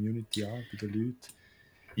bei der Community an, bei den Leuten.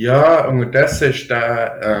 Ja, unterdessen ist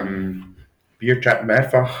der Bierchat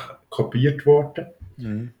mehrfach kopiert worden.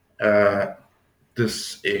 Mhm. Äh,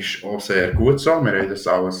 Das ist auch sehr gut so. Wir haben das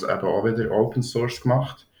alles eben auch wieder Open Source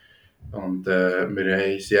gemacht. Und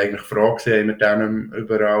sind eigentlich froh gewesen, haben wir dann nicht mehr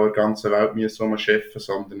überall in der ganzen Welt müssen schiffen,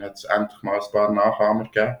 sondern hat es endlich mal ein paar Nachahmer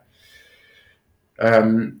gegeben.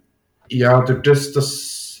 Ja, durch das,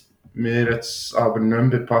 dass wir jetzt aber nicht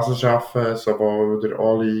mehr bei Puzzle arbeiten, sowohl der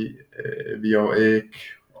Oli wie auch ich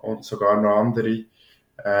und sogar noch andere,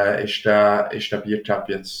 ist der Biertab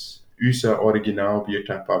jetzt unser Original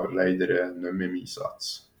Biertab, aber leider nicht mehr im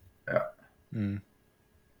Einsatz. Ja. Mhm.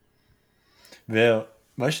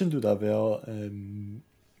 Weißt denn du da,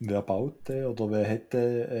 wer baut der oder wer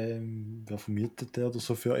hätte, wer vermietet der oder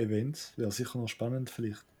so für Events? Wäre sicher noch spannend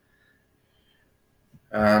vielleicht.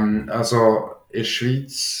 Also in der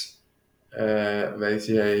Schweiz, weiss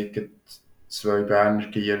ich, haben zwei Berner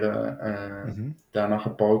Gielen Mhm. den nachher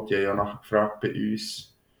gebaut, die haben ja nachher gefragt bei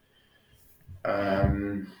uns.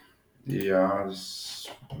 Ähm, ja, das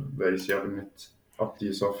weiss ich aber nicht, ob die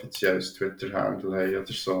ein offizielles Twitter-Handle haben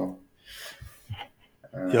oder so.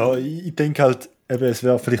 Ja, Ähm, ich denke halt, eben, es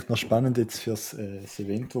wäre vielleicht noch spannend jetzt für das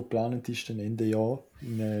Event, das geplant ist, dann Ende Jahr.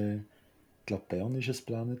 Ich glaube, Bern ist es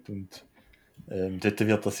geplant und dort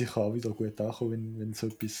wird das sicher auch wieder gut ankommen, wenn so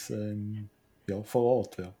etwas ja, vor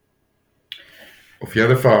Ort wäre. auf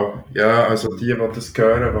jeden Fall. Ja, also die das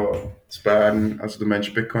hören, die das Bern, also du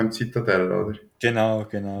meinst Bitcoin Citadel, oder? Genau,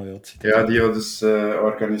 ja, Ja, Zitadelle. die das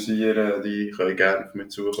organisieren, die können gerne auf mich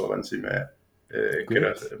zukommen, wenn sie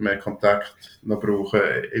Gut. mehr Kontakt noch brauchen.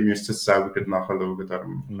 Ich müsste es selber gerade nachschauen,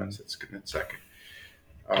 darum kann ich Hm. es jetzt gerade nicht sagen.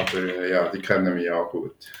 Aber ja, die kennen mich auch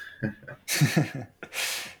gut.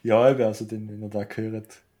 Ja, eben, also wenn ihr da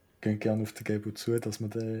gehört, geht gerne auf den Gabo zu, dass wir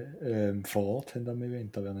den vor Ort haben am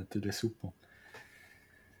Event. Das wäre natürlich super.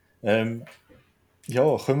 Ähm, ja,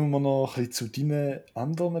 kommen wir noch ein bisschen zu deinen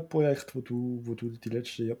anderen Projekten, wo du die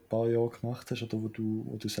letzten paar Jahre gemacht hast oder wo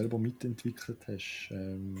du selber mitentwickelt hast.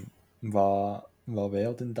 Was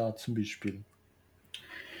wäre denn da zum Beispiel?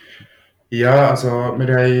 Ja, also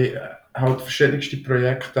wir haben halt verschiedenste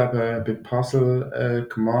Projekte eben bei Puzzle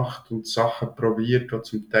gemacht und Sachen probiert, die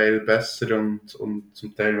zum Teil besser und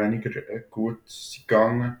zum Teil weniger gut sind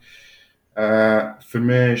gegangen. Für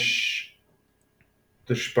mich ist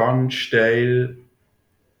der spannendste Teil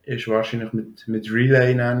ist wahrscheinlich mit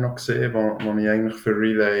Relay dann noch gesehen, wo ich eigentlich für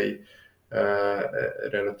Relay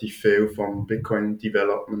relativ viel vom Bitcoin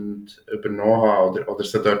Development übernommen habe oder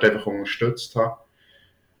sie dort einfach unterstützt habe.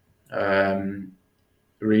 Ähm,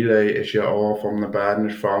 Relay ist ja auch von einem Berner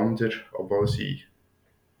Founder, obwohl sie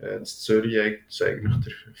in Zürich eigentlich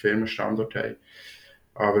der Firmenstandort haben.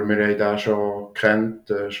 Aber wir haben den schon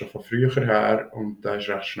gekannt, schon von früher her, und der ist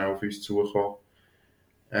recht schnell auf uns zugekommen.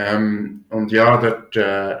 Und ja, dort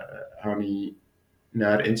habe ich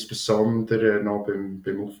dann insbesondere noch beim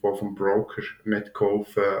Aufbau des Broker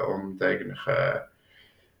mitgeholfen und eigentlich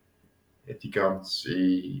die ganze,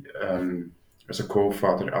 also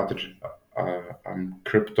geholfen am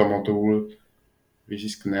Kryptomodul, wie sie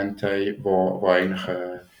es genannt haben, wo eigentlich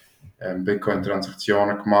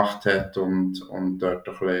Bitcoin-Transaktionen gemacht hat und dort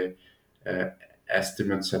ein bisschen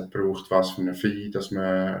Estimates hat gebraucht, was für eine Fee das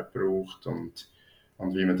man braucht und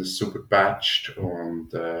wie man das super patcht und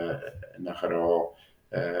nachher auch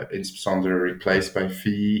insbesondere Replace by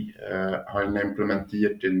Fee haben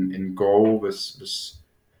implementiert in Go, was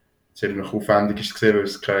ziemlich aufwendig ist, weil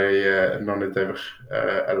es noch nicht einfach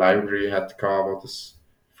eine Library hat, die das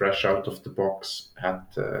fresh out of the box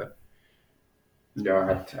hat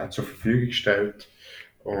zur Verfügung gestellt.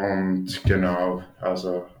 Und genau,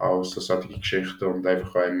 also alles so solche Geschichten und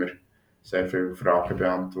einfach auch immer sehr viele Fragen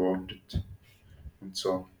beantwortet und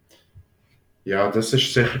so. Ja, das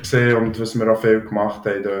ist sicher gesehen und was wir auch viel gemacht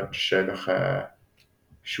haben dort, ist einfach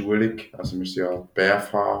Schulung. Also wir sind ja an die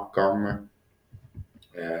BFH gegangen,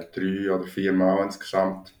 3 oder 4 Mal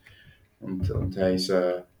insgesamt und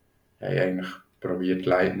haben eigentlich probiert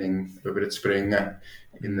Lightning überzubringen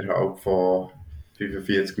innerhalb von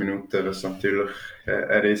 45 Minuten, was natürlich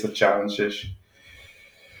eine riesen Challenge ist.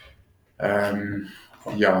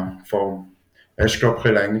 Ja, voll. Es war, glaube ich,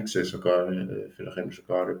 ein bisschen länger gewesen, sogar, vielleicht haben wir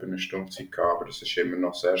sogar über eine Stunde Zeit gehabt, aber das ist immer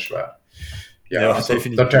noch sehr schwer. Ja, also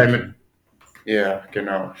dort haben wir, ja,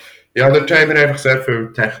 genau. Ja, dort haben wir einfach sehr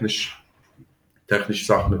viel technische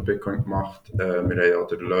Sachen mit Bitcoin gemacht. Wir haben auch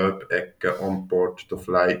den Löb-Ecke onboard auf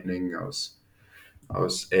Lightning als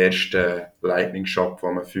ersten Lightning-Shop,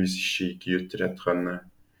 wo man physische Güter hat können,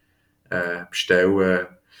 bestellen.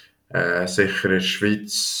 Sicher in der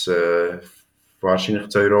Schweiz, wahrscheinlich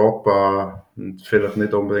zu Europa und vielleicht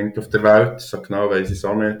nicht unbedingt auf der Welt. So genau weiss ich es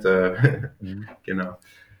auch nicht. Genau.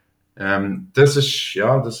 Das ist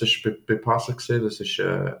bei Puzzle gewesen. Das ist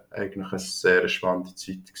eigentlich eine sehr spannende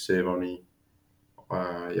Zeit gewesen, wo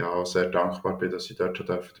ich auch sehr dankbar bin, dass ich dort schon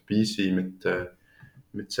dabei sein durfte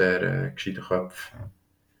mit sehr gescheiten Köpfen.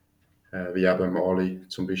 Wie eben Mali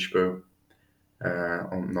zum Beispiel.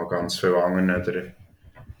 Und noch ganz viele andere.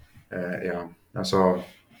 Ja, also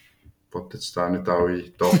ich wollte jetzt da nicht alle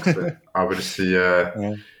doxen, aber es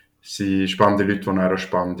sind spannende Leute, die auch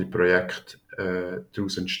spannende Projekte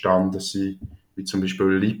daraus entstanden sind, wie zum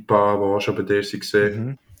Beispiel Lipa, die auch schon bei dir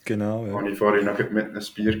waren. Genau, ja. Wo ich vorhin noch mit einem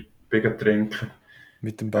Bier trinken.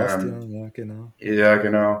 Mit dem Bastian, ja, genau. Ja,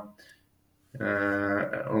 genau.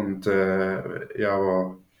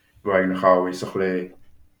 Wo eigentlich alle so ein bisschen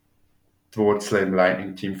die Wurzeln im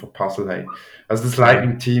Lightning-Team von Puzzle haben. Also das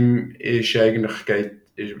Lightning-Team ist eigentlich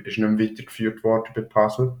ist nicht mehr weitergeführt worden bei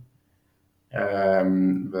Puzzle. Was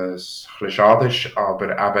ein bisschen schade ist,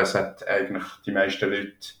 aber eben, es hat eigentlich die meisten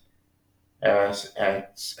Leute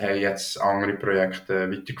haben jetzt andere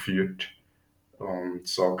Projekte weitergeführt. Und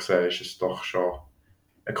so gesehen ist es doch schon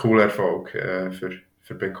ein cooler Erfolg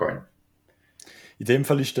für Bitcoin. In dem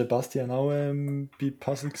Fall ist der Bastian auch bei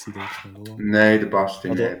Puzzle gewesen, oder? Nein, der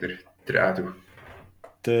Bastian, der Edu.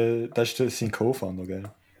 Das ist sein Co-Founder, gell?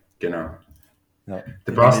 Genau. Ja.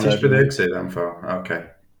 Der Bastian ist bei dir gesehen, in dem Fall. Okay.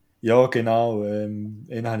 Ja, genau.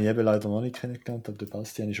 Ihn habe ich eben leider noch nicht kennengelernt, aber der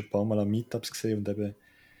Bastian ist schon ein paar Mal an Meetups gesehen und eben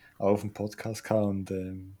auch auf dem Podcast gehabt und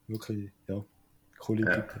wirklich, ja, coole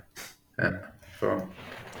Typen. Ja, voll.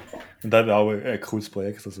 Und eben auch ein cooles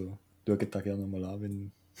Projekt, also schaut da gerne mal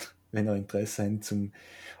an, wenn ihr Interesse habt, um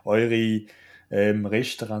eure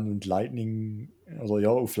Restaurant und Lightning, also ja,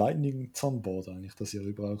 auf Lightning zu onboarden, eigentlich, dass ihr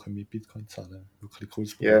überall mit Bitcoin zahlen. Wirklich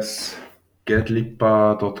cooles Projekt. Yes,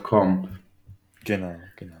 getlipa.com. Genau. Ja.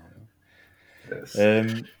 Yes.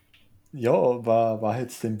 Ja, was hat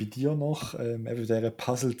es denn bei dir noch, eben dieser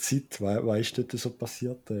Puzzle-Zeit, was ist dort so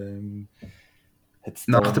passiert?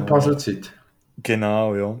 Nach der Puzzle-Zeit?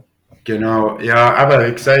 Genau, ja. Genau, ja, aber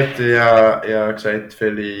wie gesagt, gesagt,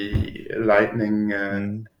 viele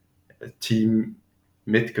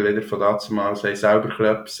Lightning-Team-Mitglieder von damals haben selber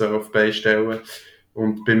etwas auf beistellen.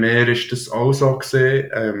 Und bei mir war das auch so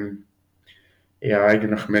gewesen. Ja,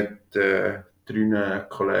 eigentlich mit 3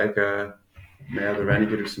 Kollegen mehr oder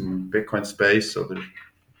weniger aus dem Bitcoin-Space oder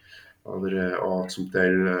auch zum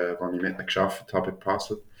Teil, wo ich mit ihnen gearbeitet habe, bei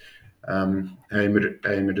Puzzle, haben wir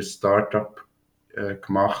ein Startup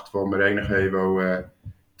gemacht, wo wir eigentlich wollen,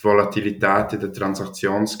 die Volatilität in den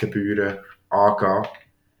Transaktionsgebühren angehen,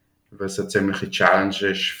 was eine ziemliche Challenge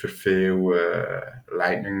ist für viele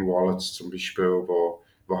Lightning Wallets zum Beispiel, wo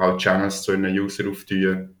halt Channels zu ihren User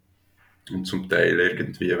auftun und zum Teil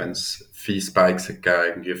irgendwie, wenn es Fee-Spikes hat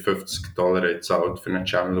gegeben, irgendwie $50 gezahlt für einen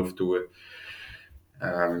Channel auftun,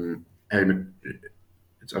 haben wir,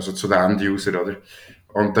 also zu den End-User, oder?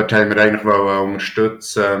 Und dort haben wir eigentlich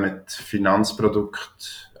unterstützen mit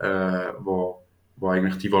Finanzprodukten, wo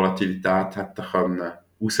eigentlich die Volatilität hätten können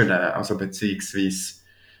rausnehmen. Also beziehungsweise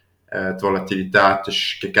die Volatilität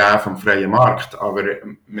ist gegeben vom freien Markt, aber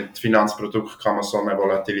mit Finanzprodukten kann man so eine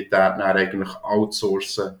Volatilität dann eigentlich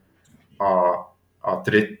outsourcen an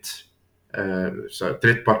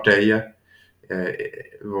Drittparteien,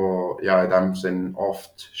 wo ja in dem Sinn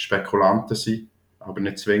oft Spekulanten sind, aber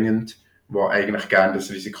nicht zwingend, die eigentlich gerne das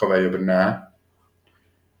Risiko übernehmen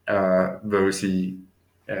wollen, weil sie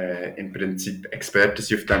im Prinzip Experten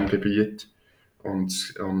sind auf diesem Gebiet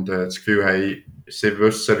und das Gefühl haben, sie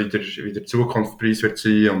wissen, wie der Zukunftspreis wird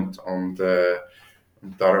sein und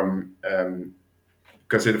darum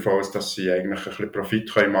gehen sie davon aus, dass sie eigentlich ein bisschen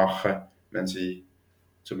Profit machen können, wenn sie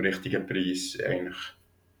zum richtigen Preis eigentlich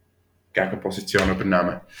Gegenposition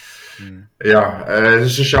übernehmen. Ja,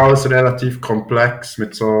 es ist alles relativ komplex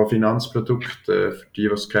mit so Finanzprodukten. Für die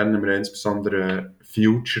es kennen, wir insbesondere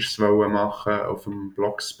Futures wollen machen auf dem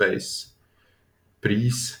Blockspace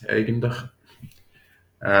Preis eigentlich.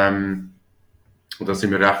 Und da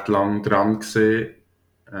sind wir recht lang dran gewesen.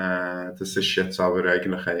 Das ist jetzt aber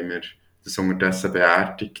eigentlich, haben wir das unterdessen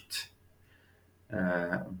beerdigt,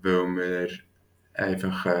 weil wir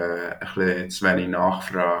einfach ein bisschen zu wenig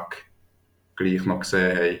Nachfrage gleich noch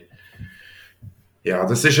gesehen haben. Ja,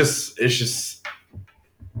 das ist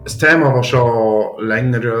ein Thema, das schon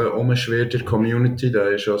länger umschwirrt in der Community. Da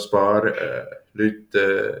haben schon ein paar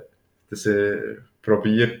Leute das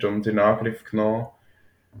probiert und in Angriff genommen.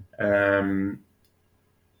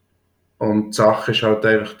 Und die Sache ist halt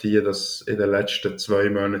einfach die, dass in den letzten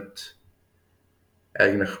 2 Monaten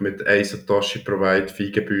eigentlich mit 1 Satoshi pro Byte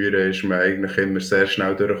Fee-Gebühren ist man eigentlich immer sehr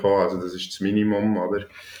schnell durchgekommen. Also das ist das Minimum, oder?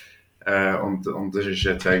 Und das ist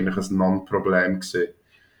jetzt eigentlich ein Non-Problem gewesen.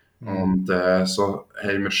 Und so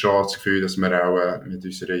haben wir schon das Gefühl, dass wir auch mit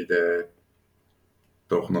unserer Idee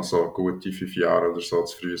doch noch so gute 5 Jahre oder so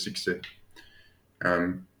zu früh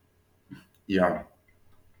waren. Ja,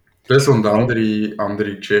 das und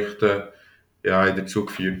andere Geschichten ja, haben dazu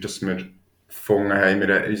geführt, dass wir gefunden haben,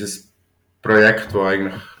 unser Projekt, das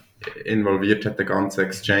eigentlich involviert hat, den ganzen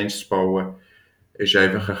Exchange zu bauen, ist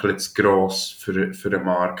einfach ein bisschen zu gross für den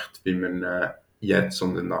Markt, wie wir ihn jetzt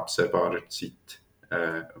und in absehbarer Zeit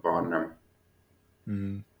wahrnehmen.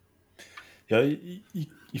 Ja, ich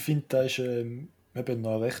finde, das ist eben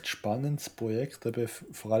noch ein recht spannendes Projekt, eben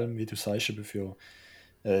vor allem, wie du sagst, eben für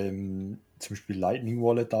zum Beispiel Lightning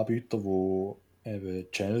Wallet Anbieter, wo eben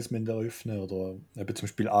Channels müssen eröffnen oder eben zum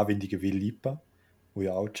Beispiel Anwendungen wie Lipa, wo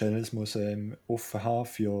ja auch Channels muss offen haben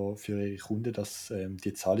für ihre Kunden, dass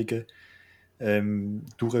die Zahlungen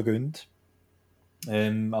durchgehen.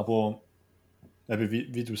 Aber eben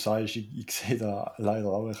wie du sagst, ich sehe da leider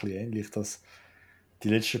auch ein bisschen ähnlich, dass die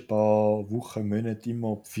letzten paar Wochen, Monate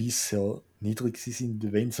immer die Fees sehr niedrig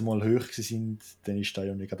sind. Wenn sie mal hoch sind, dann ist da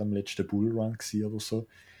ja nicht gerade am letzten Bullrun oder so,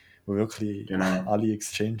 wo wirklich Genau. alle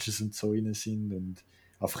Exchanges und so rein sind und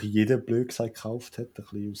einfach jeder blöd gesagt gekauft hat, ein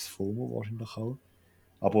bisschen aus FOMO wahrscheinlich auch.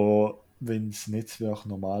 Aber wenn das Netzwerk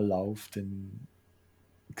normal läuft, dann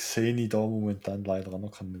sehe ich da momentan leider auch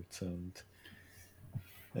noch keinen Nutzen.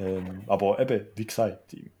 Aber eben, wie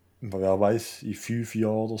gesagt, wer weiß, in 5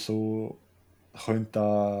 Jahren oder so könnte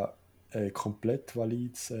da ein komplett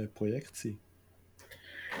valides Projekt sein.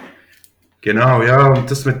 Genau, ja, und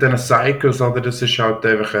das mit diesen Cycles, oder, das ist halt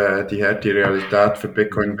einfach die harte Realität für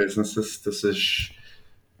Bitcoin-Businesses. Das ist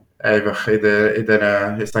einfach in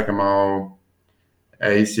den, ich sage mal,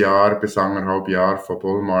 1 Jahr bis 1,5 Jahre von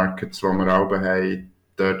Bull Markets, die wir auch haben,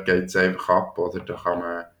 dort geht es einfach ab,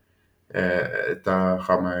 oder? Da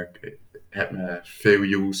hat man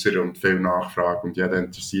viele User und viel Nachfrage und jeder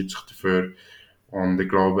interessiert sich dafür. Und ich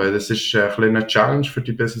glaube, das ist ein bisschen eine Challenge für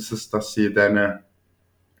die Businesses, dass sie in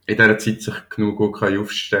dieser Zeit sich genug gut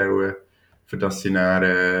aufstellen können, für dass sie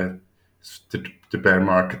dann den Bear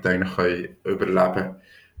Market eigentlich überleben können.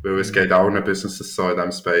 Weil es geht allen Businesses so in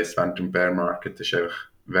diesem Space, während dem Bear Market ist einfach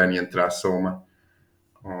wenig Interesse rum.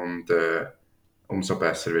 Und umso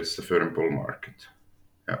besser wird es dafür im Bull Market.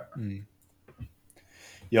 Ja.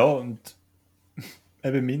 Ja, und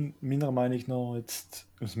eben meiner Meinung nach, jetzt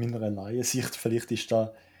aus meiner Laiensicht, vielleicht ist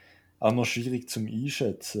da auch noch schwierig zum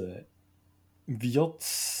Einschätzen. Wird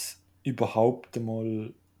es überhaupt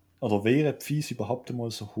einmal, oder wären die Fees überhaupt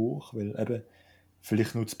einmal so hoch? Weil eben,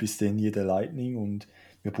 vielleicht nutzt bis dann jeder Lightning und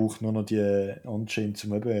wir brauchen nur noch die On-Chain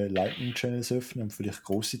zum eben Lightning-Channels öffnen und vielleicht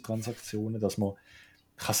grosse Transaktionen, dass man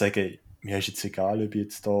kann sagen, mir ist jetzt egal, ob ich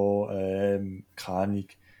jetzt da, keine Ahnung,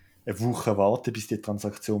 eine Woche warte, bis die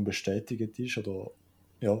Transaktion bestätigt ist oder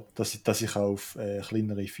ja, dass ich auf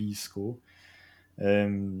kleinere Fees gehe.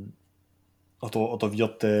 Oder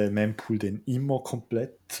wird der Mempool dann immer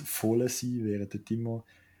komplett voll sein? Werden dort immer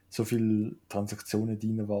so viele Transaktionen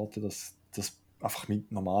drin warten, dass das einfach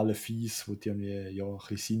mit normalen Fees, wo die irgendwie ja, ein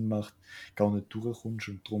bisschen Sinn macht, gar nicht durchkommst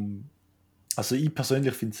und darum, also ich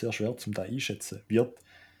persönlich finde es sehr schwer, zum da einschätzen. Wird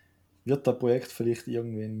das Projekt vielleicht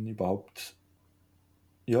irgendwann überhaupt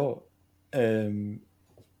ja, ein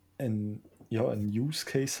Use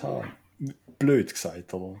Case haben? Blöd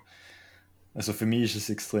gesagt, aber also für mich ist es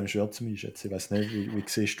extrem schwer zu einschätzen. Ich weiß nicht, wie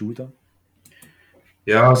siehst du das?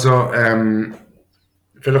 Ja, also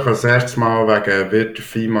vielleicht als erstes Mal wegen, wird der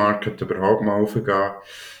Fee-Market überhaupt mal aufgehen?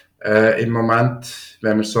 Im Moment,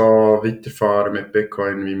 wenn wir so weiterfahren mit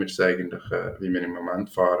Bitcoin, wie wir es eigentlich, wie wir im Moment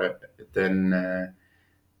fahren, dann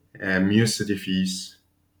müssen die Fees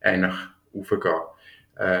eigentlich aufgehen,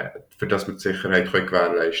 für dass wir die Sicherheit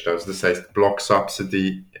gewährleisten können. Also das heisst, die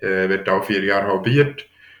Block-Subsidy wird alle 4 Jahre halbiert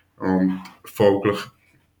und folglich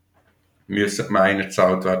müssen die Miner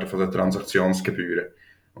gezahlt werden von den Transaktionsgebühren.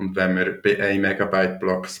 Und wenn wir bei 1 Megabyte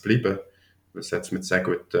Blocks bleiben, was jetzt mit sehr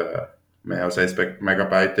gut mehr als 1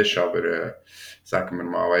 Megabyte ist, aber sagen wir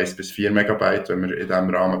mal 1 bis 4 Megabyte, wenn wir in diesem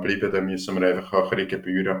Rahmen bleiben, dann müssen wir einfach höhere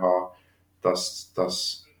Gebühren haben,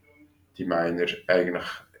 dass die Miner eigentlich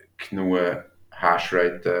genug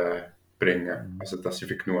Hashrate bringen, also dass sie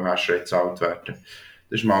für genug Hashrate gezahlt werden.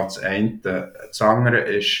 Das ist mal das eine. Das andere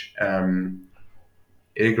ist,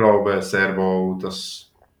 ich glaube sehr wohl,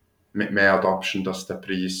 dass mit mehr Adoption, dass der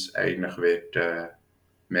Preis eigentlich wird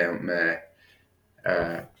mehr und mehr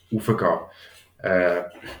aufgehen.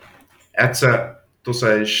 Jetzt, du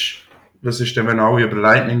sagst, was ist denn, wenn alle über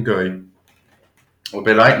Lightning gehen? Und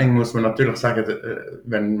bei Lightning muss man natürlich sagen,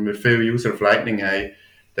 wenn wir viele User auf Lightning haben,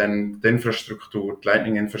 dann die Infrastruktur, die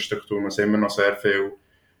Lightning-Infrastruktur muss immer noch sehr viel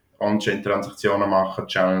On-Chain-Transaktionen machen,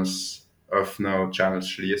 Channels öffnen und Channels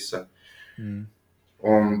schließen.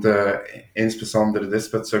 Und insbesondere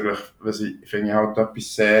diesbezüglich, finde ich halt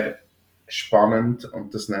etwas sehr spannend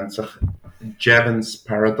und das nennt sich Jevons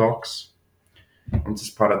Paradox. Und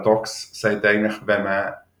das Paradox sagt eigentlich, wenn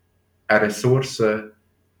man eine Ressource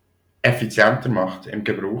effizienter macht im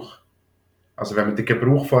Gebrauch, also wenn man den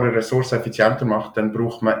Gebrauch von einer Ressource effizienter macht, dann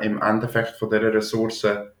braucht man im Endeffekt von dieser Ressource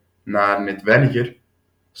nicht weniger,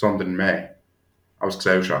 sondern mehr als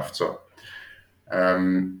Gesellschaft. So.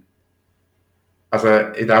 Also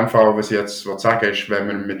in dem Fall, was ich jetzt sagen ist, wenn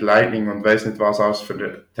wir mit Lightning und weiss nicht was alles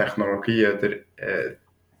für Technologien die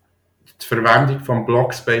Verwendung von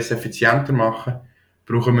Blockspace effizienter machen,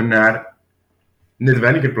 brauchen wir dann nicht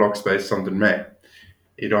weniger Blockspace, sondern mehr.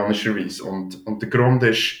 Ironischerweise. Und der Grund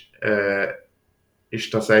ist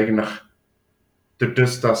dass eigentlich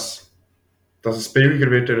durch das, dass es billiger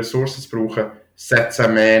wird, Ressourcen zu brauchen,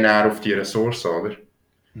 setzen mehr näher auf die Ressourcen, oder?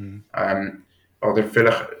 Oder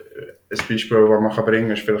vielleicht ein Beispiel, das man bringen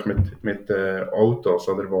kann, ist vielleicht mit Autos,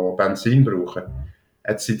 oder, die Benzin brauchen.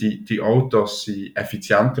 Jetzt sind die Autos sind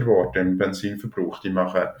effizienter geworden im Benzinverbrauch. Die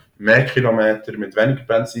machen mehr Kilometer mit weniger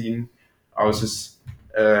Benzin, als es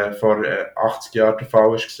vor 80 Jahren der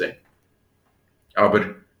Fall war.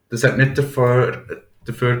 Aber das hat nicht dafür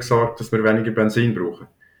gesorgt, dass wir weniger Benzin brauchen,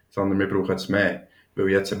 sondern wir brauchen jetzt mehr. Weil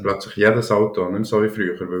jetzt plötzlich jedes Auto, nicht so wie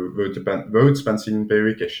früher, weil das Benzin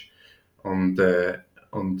billig ist. Und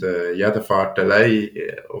jeder fährt allein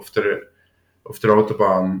auf der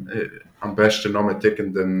Autobahn, am besten noch mit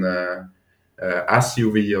irgendeinem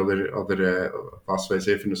SUV oder was weiß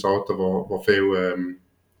ich für ein Auto, wo viel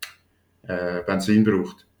Benzin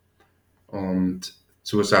braucht. Und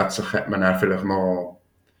zusätzlich hat man dann vielleicht noch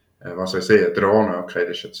was weiß ich, eine Drohne, okay,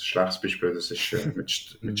 das ist jetzt ein schlechtes Beispiel, das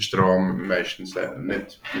ist mit Strom meistens,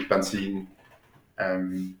 nicht mit Benzin,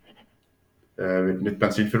 wird nicht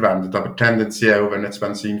Benzin verwendet, aber tendenziell, wenn jetzt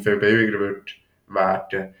Benzin viel billiger wird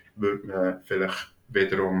werden, würde man vielleicht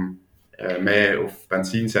wiederum mehr auf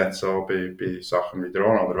Benzin setzen, auch bei Sachen wie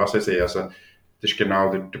Drohnen oder was weiß ich, also das ist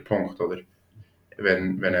genau der Punkt, oder?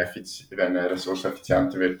 Wenn eine Ressource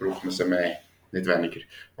effizienter wird, braucht man sie mehr, nicht weniger.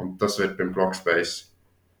 Und das wird beim Blockspace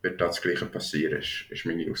wird das Gleiche passieren, ist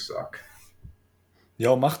meine Aussage.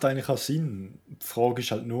 Ja, macht eigentlich auch Sinn. Die Frage ist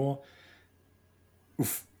halt nur,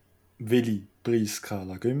 auf welche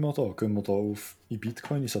Preisskala gehen wir da? Gehen wir da auf in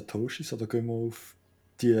Bitcoin, in Satoshis, oder gehen wir auf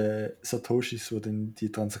die Satoshis, die dann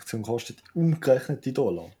die Transaktion kostet, umgerechnet in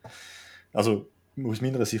Dollar? Also aus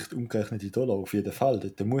meiner Sicht umgerechnet in Dollar auf jeden Fall.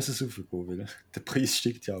 Da muss es aufgehen, weil der Preis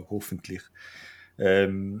steigt ja auch hoffentlich.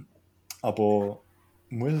 Aber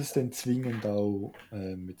muss es denn zwingend auch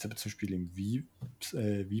jetzt zum Beispiel im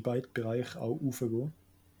V-Byte-Bereich auch aufgehen?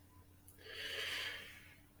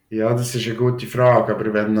 Ja, das ist eine gute Frage,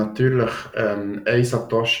 aber wenn natürlich ein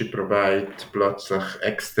Satoshi pro Byte plötzlich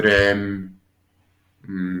extrem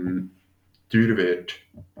teuer wird,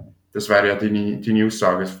 das wäre ja deine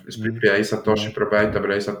Aussage, es bleibt bei 1 Satoshi pro Byte, aber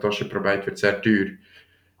 1 Satoshi pro Byte wird sehr teuer,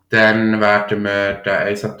 dann werden wir den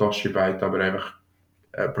 1 Satoshi Byte aber einfach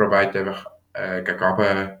pro Byte einfach gegen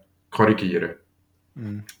oben korrigieren.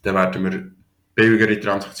 Dann werden wir billigere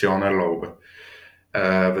Transaktionen erlauben.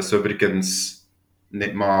 Was übrigens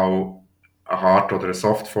nicht mal ein Hard- oder ein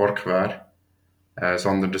Soft-Fork wäre,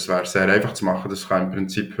 sondern das wäre sehr einfach zu machen. Das kann im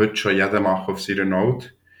Prinzip heute schon jeder machen auf seiner Node,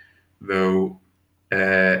 weil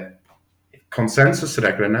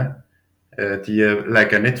Konsensusregeln die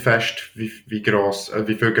legen nicht fest, wie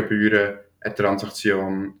viel Gebühren eine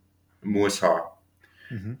Transaktion muss haben.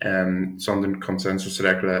 Sondern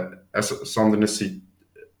Konsensusregeln,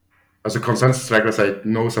 Konsensusregeln sagt,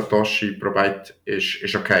 no Satoshi pro Byte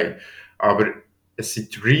ist okay. Aber es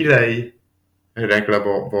sind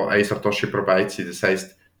Relay-Regeln, die 1 Satoshi pro Byte sind. Das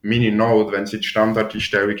heisst, meine Node, wenn sie die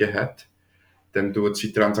Standardeinstellungen hat, dann tut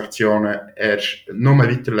sie Transaktionen erst nur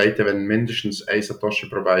weiterleiten, wenn mindestens 1 Satoshi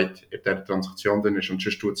pro Byte in der Transaktion drin ist und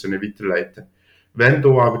sonst tut sie nicht weiterleiten. Wenn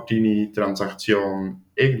du aber deine Transaktion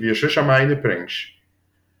irgendwie schon am einen bringst,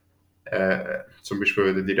 zum Beispiel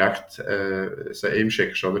wenn du direkt sie ihm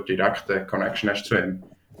schickst oder direkt eine Connection hast zu ihm,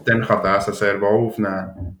 dann kann der sie sehr wohl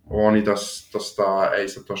aufnehmen, ohne dass da eine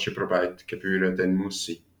Satoshi pro Byte Gebühren dann muss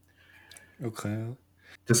sein. Okay, ja.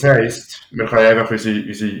 Das heisst, wir können einfach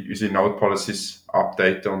unsere Node Policies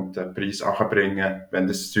updaten und den Preis anbringen, wenn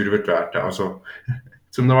das teuer wird werden. Also,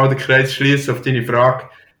 zum nochmal den Kreis schließen auf deine Frage,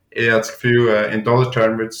 ich habe das Gefühl, in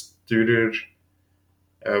Dollar-Term wird es teurer,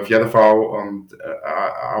 auf jeden Fall,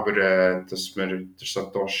 aber dass wir den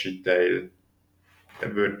Satoshi-Teil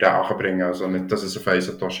würde anbringen, also nicht, dass es auf 1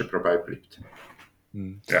 Satoshi pro Byte bleibt.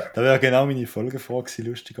 Ja. Das wäre genau meine Folgefrage gewesen,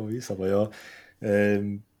 lustigerweise, aber ja,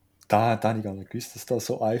 da habe ich gar nicht gewusst, dass das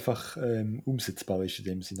so einfach umsetzbar ist in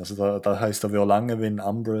dem Sinn. Also da heisst, da wäre lange, wenn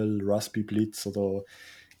Umbrel, Raspberry Blitz oder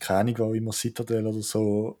keine Ahnung, was immer Citadel oder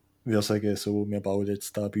so, wir sagen so, wir bauen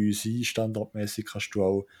jetzt da bei uns ein, standardmäßig kannst du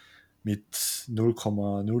auch mit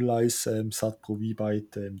 0,01 Sat pro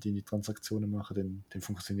V-Byte deine Transaktionen machen, dann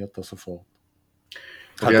funktioniert das sofort.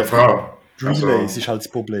 Auf Halt jeden einfach Fall. Relays Also, ist halt das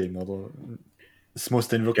Problem, oder? Es muss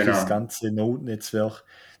dann wirklich das genau. ganze Node-Netzwerk,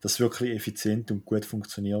 das wirklich effizient und gut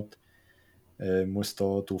funktioniert, muss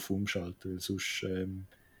da drauf umschalten, weil sonst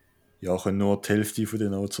ja, können nur die Hälfte von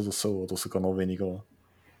den Nodes oder so oder sogar noch weniger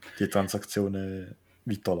die Transaktionen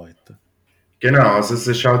weiterleiten. Genau, also es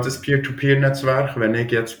ist halt ein Peer-to-Peer-Netzwerk. Wenn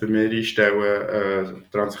ich jetzt bei mir einstelle,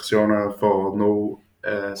 Transaktionen von 0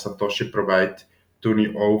 Satoshi pro Byte, tue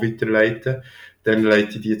ich auch weiterleiten. Dann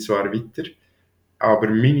leite ich die zwar weiter, aber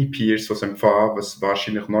meine Peers, die es empfangen, was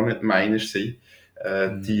wahrscheinlich noch nicht meiner sind,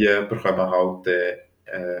 Mhm. die bekommen halt,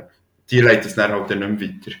 die leiten es dann halt nicht mehr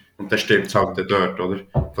weiter. Und dann stimmt es halt Genau. dann dort,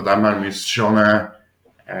 oder? Von dem her müsste es schon, Ein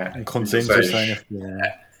wie du Konsensus sagst, eigentlich. Ja.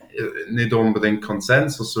 nicht unbedingt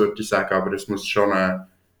Konsensus, würde ich sagen, aber es muss schon ein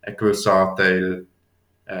gewisser Anteil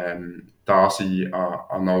da sein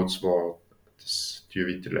an Nodes, die das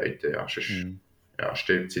weiterleiten. Ja, sonst Mhm. ja,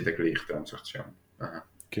 stimmt es in der gleichen Transaktion. Aha.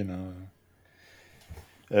 Genau.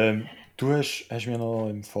 Du hast mir noch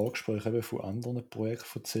im Vorgespräch eben von anderen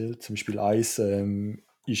Projekten erzählt. Zum Beispiel eins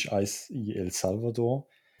ist eins in El Salvador.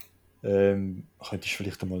 Könntest du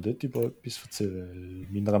vielleicht einmal dort über etwas erzählen?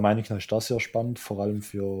 Meiner Meinung nach ist das sehr spannend, vor allem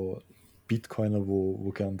für Bitcoiner, wo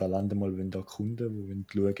gerne das Land mal erkunden wollen,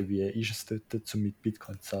 wo schauen, wie ist es dort, um mit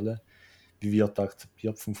Bitcoin zu zahlen, wie wird das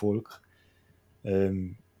akzeptiert vom Volk.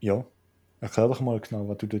 Ja, erklär doch mal genau,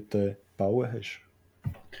 was du dort bauen hast.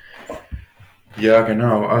 Ja,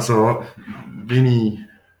 genau. Also, wie ich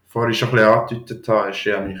vorhin schon ein bisschen angedeutet habe, ist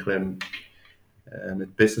ja mich ein bisschen,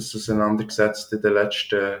 mit Business auseinandergesetzt in den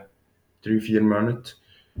letzten 3, 4 Monaten.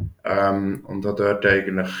 Und habe dort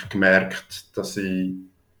eigentlich gemerkt, dass man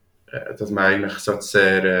eigentlich so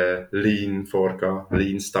sehr lean vorgehen,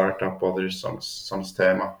 lean Startup oder ist so ein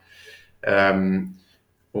Thema. Ähm,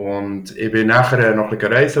 und ich bin nachher noch ein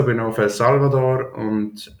bisschen gereist, bin auf El Salvador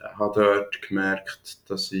und habe dort gemerkt,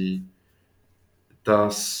 dass es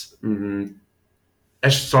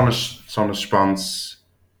ist so ein spannendes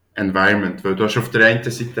Environment, weil du hast auf der einen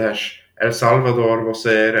Seite hast El Salvador, wo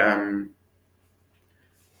sehr ein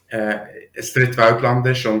Drittweltland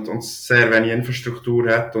ist und sehr wenig Infrastruktur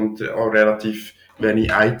hat und auch relativ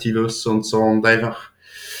wenig IT-Wissen und so und einfach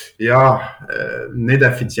ja, nicht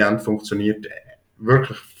effizient funktioniert.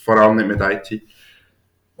 Wirklich, vor allem nicht mit IT.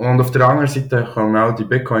 Und auf der anderen Seite kommen auch die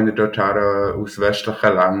Bitcoiner dort her aus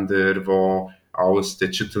westlichen Ländern, wo alles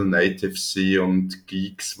Digital Natives sind und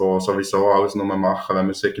Geeks, die sowieso alles nur machen, wenn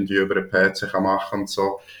man es irgendwie über einen PC kann machen und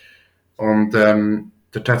so. Und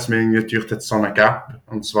dort hat es mir natürlich jetzt so einen Gap.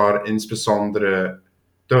 Und zwar insbesondere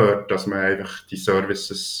dort, dass man einfach die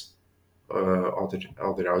Services oder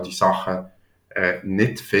auch die Sachen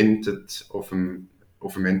nicht findet auf dem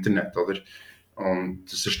Internet, oder? Und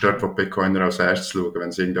das ist dort, wo die Bitcoiner als erstes schauen.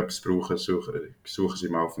 Wenn sie irgendetwas brauchen, suchen sie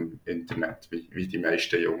mal auf dem Internet, wie die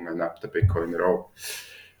meisten Jungen neben den Bitcoiner auch.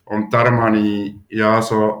 Und darum habe ich ja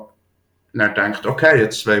so dann gedacht, okay,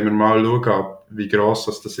 jetzt wollen wir mal schauen, wie gross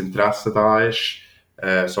das Interesse da ist.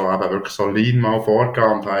 So eben wirklich so lean mal vorgehen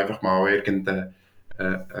und einfach mal irgendeine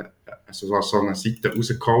so eine Seite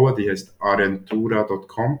rausgehauen, die heißt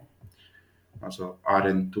arentura.com. Also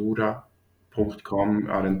arentura.com.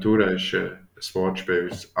 Arentura ist das Wortspiel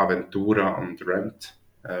aus Aventura und Rent.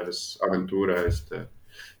 Das Aventura heißt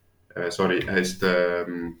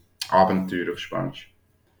Abenteuer auf Spanisch.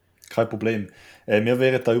 Kein Problem. Wir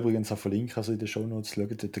werden da übrigens auch verlinken, also in den Shownotes.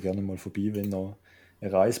 Schaut dort gerne mal vorbei, wenn ihr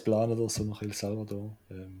eine Reise plant oder so nach El Salvador.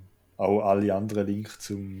 Auch alle anderen Links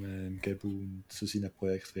zum Gebu und zu seinen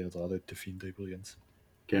Projekten werdet ihr auch dort finden übrigens.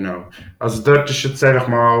 Genau. Also dort ist jetzt einfach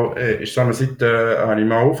mal, ist so eine Seite, habe ich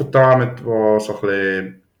mal aufgetan, wo so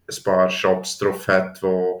ein paar Shops drauf hat,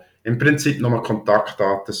 wo im Prinzip nur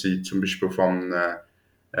Kontaktdaten sind, zum Beispiel von,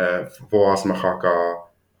 wo also man kann gehen,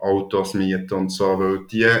 Autos mieten und so, weil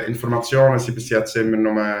die Informationen sind bis jetzt immer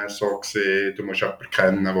nur so gesehen, du musst jemanden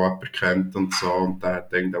kennen, der jemanden kennt und so, und der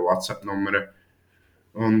hat irgendeine WhatsApp-Nummer.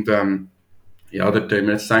 Und ja, dort haben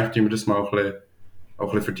wir jetzt gedacht, wir das mal auch ein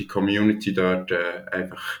bisschen für die Community dort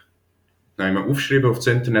einfach einmal aufschreiben auf das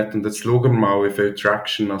Internet und jetzt schauen wir mal, wie viel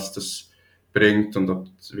Traction das bringt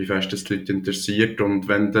und wie fest das die Leute interessiert. Und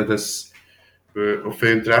wenn dann das auf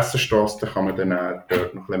viel Interesse stößt, dann kann man dann auch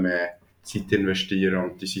dort noch ein bisschen mehr Zeit investieren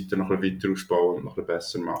und die Seite noch ein bisschen weiter ausbauen und noch ein bisschen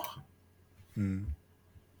besser machen. Mhm.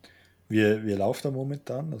 Wie läuft das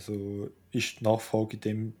momentan? Also ist die Nachfrage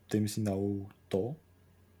in dem Sinne auch da?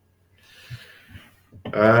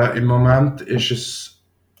 Im Moment ist es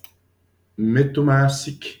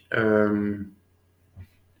mittelmäßig.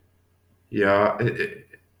 Ja,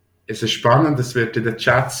 es ist spannend, es wird in den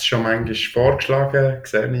Chats schon manchmal vorgeschlagen,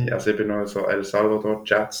 sehe ich. Also ich bin noch so El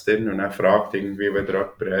Salvador-Chats drin und er fragt irgendwie, wenn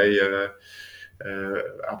jemand, hey,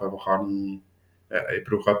 aber wo kann ich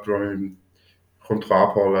brauche jemanden, der mich kommt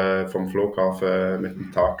abholen vom Flughafen mit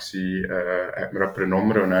dem Taxi, hat mir jemand eine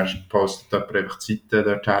Nummer und er postet jemand einfach die Zeiten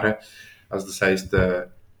dorthin. Also das heisst,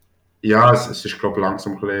 ja, es ist glaube ich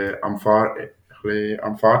langsam ein bisschen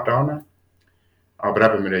am Fahrt an.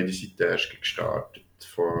 Aber eben, wir haben die Seite erst gestartet,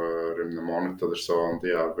 vor einem Monat oder so, und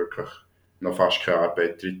ich habe wirklich noch fast keine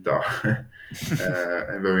Arbeit drin da.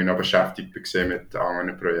 Weil ich noch beschäftigt war mit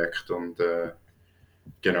anderen Projekten und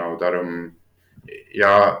genau, darum,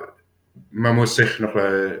 ja, man muss sicher noch,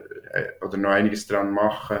 oder noch einiges dran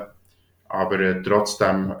machen, aber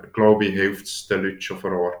trotzdem, glaube ich, hilft es den Leuten schon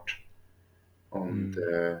vor Ort. Und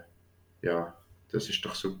Mhm. ja, das ist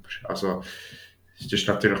doch super. Also, es ist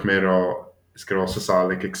natürlich mehr auch ein grosses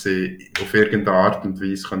Anliegen gewesen, auf irgendeine Art und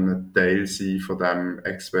Weise können Teil sein von dem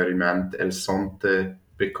Experiment El Sonte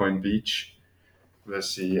Bitcoin Beach, weil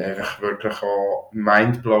sie einfach wirklich auch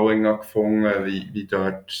mindblowing gefunden,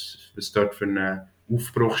 was dort für eine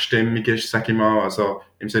Aufbruchsstimmung ist, sage ich mal. Also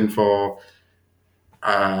im Sinne von,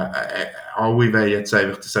 alle wollen jetzt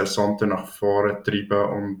einfach das El Sonte nach vorne treiben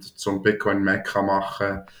und zum Bitcoin Mekka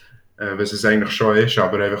machen, was es eigentlich schon ist,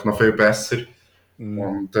 aber einfach noch viel besser.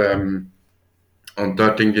 Mhm. Und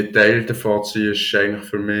dort irgendwie Teil davon zu sein, ist eigentlich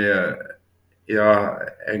für mich ja,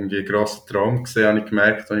 irgendwie ein grosser Traum gewesen, habe ich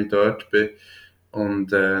gemerkt, als ich dort bin.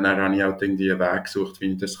 Und dann habe ich halt irgendwie einen Weg gesucht,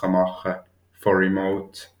 wie ich das machen kann, for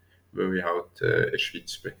remote, weil ich halt in der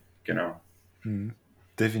Schweiz bin. Genau. Mhm.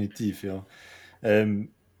 Definitiv, ja. Ähm,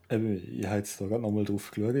 ich habe jetzt da gerade nochmal drauf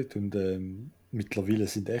geschaut und mittlerweile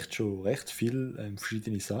sind echt schon recht viele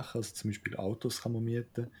verschiedene Sachen. Also zum Beispiel Autos kann man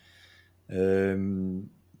mieten,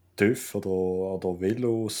 TÜV oder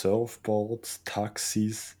Velo, Surfboards,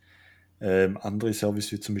 Taxis, andere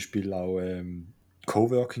Services wie zum Beispiel auch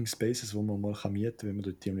Coworking Spaces, wo man mal kann mieten kann, wenn man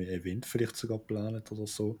dort ein Event vielleicht sogar plant oder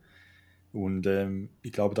so. Und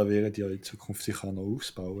ich glaube, da werden die ja in Zukunft sicher auch noch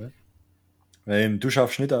ausbauen. Du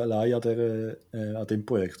schaffst nicht allein an dem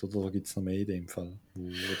Projekt, oder gibt es noch mehr in dem Fall,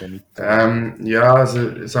 wo da mitmachen? Ja,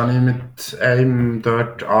 also das habe ich mit einem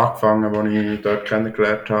dort angefangen, den ich dort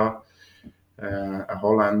kennengelernt habe. Ein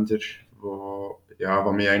Holländer, wo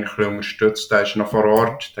mich eigentlich ein bisschen unterstützt. Der ist noch vor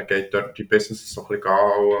Ort, der geht dort die Businesses so ein bisschen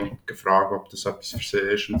an und gefragt, ob das etwas für sie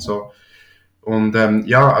ist und so. Und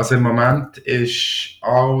ja, also im Moment ist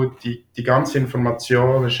auch die ganze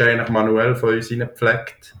Information ist eigentlich manuell von uns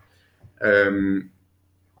reingepflegt. Ähm,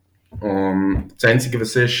 und das Einzige,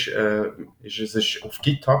 was es ist auf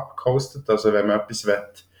GitHub gehostet. Also wenn man etwas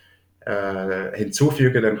will,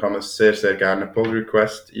 hinzufügen, dann kann man sehr, sehr gerne einen Pull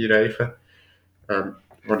Request einreichen,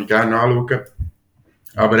 die ich gerne anschaue.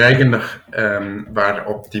 Aber eigentlich wäre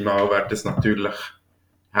optimal, wäre das natürlich,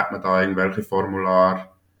 hat man da irgendwelche Formulare,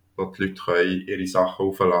 wo die Leute können ihre Sachen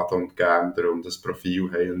aufladen und gerne und ein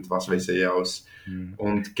Profil haben und was weiß ich alles. Mhm.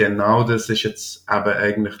 Und genau das ist jetzt eben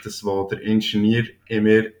eigentlich das, was der Ingenieur in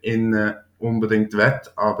mir innen unbedingt will,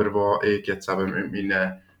 aber was ich jetzt eben mit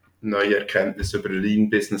meinen neuen Erkenntnissen über Lean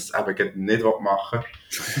Business eben nicht machen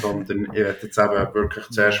will, sondern ich will jetzt eben wirklich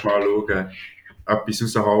Mhm. zuerst mal schauen, etwas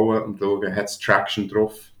raushauen und schauen, hat es Traction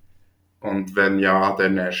drauf. Und wenn ja,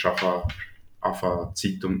 dann erst anfangen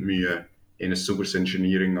Zeit und Mühe in ein sauberes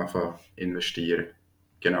Engineering investieren.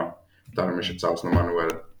 Genau. Darum ist Ja. jetzt alles noch manuell.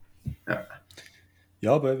 Ja.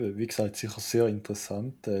 Ja, aber eben, wie gesagt, sicher sehr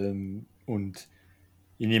interessant. Und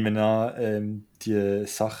ich nehme an, die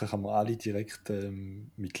Sachen kann man alle direkt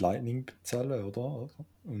mit Lightning bezahlen, oder?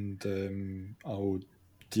 Und auch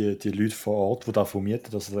die Leute vor Ort, die da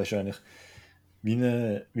mieten, also das ist eigentlich wie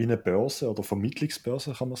eine Börse oder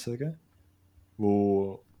Vermittlungsbörse, kann man sagen,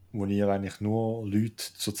 wo ihr eigentlich nur Leute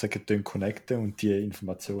sozusagen connecten und die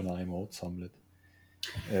Informationen an einem Ort sammelt.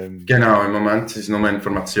 Genau, im Moment sind es nur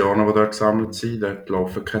Informationen, die dort gesammelt sind. Dort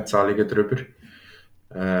laufen keine Zahlungen drüber.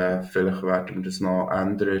 Vielleicht werden wir das noch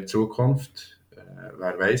ändern in Zukunft.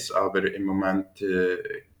 Wer weiß, aber im Moment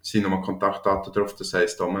sind nur Kontaktdaten drauf. Das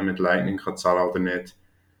heisst, ob man mit Lightning kann zahlen oder nicht,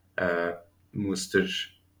 äh, muss der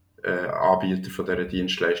Anbieter von dieser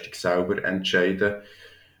Dienstleistung selber entscheiden.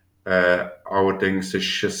 Allerdings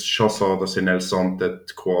ist es schon so, dass in El Sonte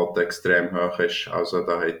die Quote extrem hoch ist. Also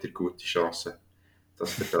da habt ihr gute Chancen,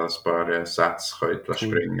 dass ihr da ein paar Sätze könnt Cool.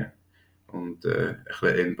 springen und ein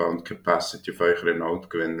bisschen Inbound Capacity auf eurer Note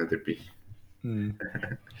gewinnen dabei. Mhm.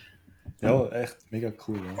 Ja, echt mega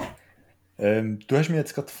cool. Ja. Du hast mir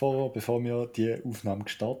jetzt gerade vor, bevor wir die Aufnahme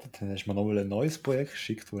gestartet haben, hast mir nochmal ein neues Projekt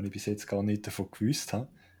geschickt, wo ich bis jetzt gar nicht davon gewusst habe.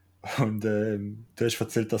 Und du hast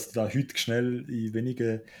erzählt, dass du da heute schnell in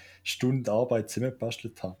wenigen Stunden Arbeit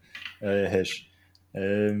hast.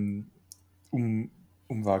 Um, um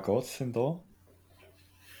was geht es denn da?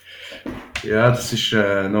 Ja, das ist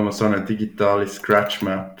nochmal so eine digitale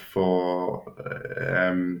Scratch-Map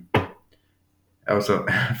also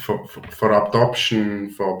von Adoption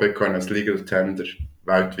von Bitcoin als Legal Tender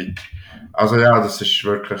weltweit. Also ja, das ist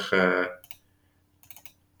wirklich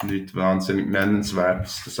nicht wahnsinnig nennenswert.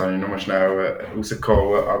 Das habe ich nochmal schnell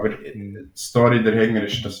rausgehauen. Aber die Hm, Story dahinter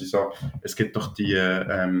ist, dass es gibt doch die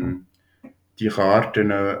Karten,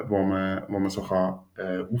 wo man so kann,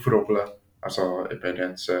 aufrubbeln kann. Also ich bin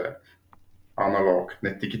jetzt analog,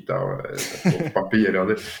 nicht digital, auf Papier,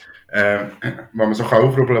 oder? Wo man so kann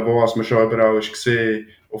aufrubbeln kann, was man schon überall ist gesehen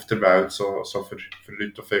auf der Welt, so für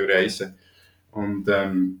Leute, die viel reisen. Und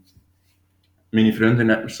meine Freundin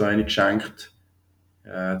hat mir so eine geschenkt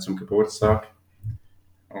zum Geburtstag.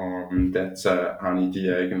 Und jetzt habe ich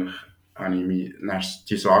habe ich mich dann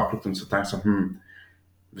die so angeschaut und so gedacht, so,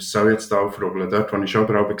 was soll ich jetzt da aufrubbeln? Dort, wo ich schon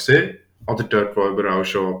überall gesehen oder dort, wo überall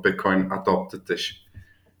schon Bitcoin adopted ist?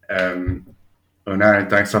 Und dann habe ich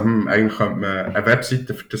gedacht, so, eigentlich könnte man eine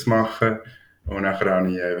Webseite für das machen. Und dann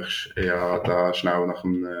habe ich einfach, ja, da schnell nach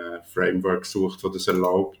einem Framework gesucht, das das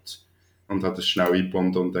erlaubt. Und habe das schnell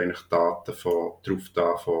eingebunden und eigentlich Daten von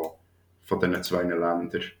diesen zwei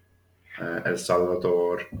Ländern. El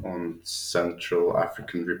Salvador und Central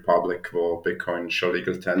African Republic, wo Bitcoin schon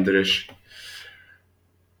legal tender ist.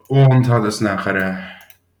 Und habe das nachher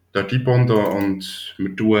dort eingebunden und mir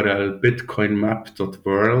die URL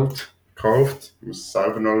bitcoinmap.world gekauft. Ich muss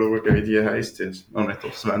selber noch schauen, wie die heisst. Ich habe es noch nicht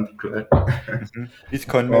auswendig gelernt. mhm.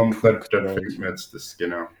 Und dort findet Bitcoinmap.world. man jetzt das,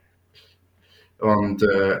 genau. Und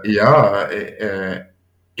ja,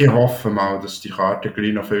 ich hoffe mal, dass die Karte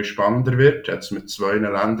gleich noch viel spannender wird. Jetzt mit zwei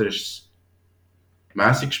Ländern ist es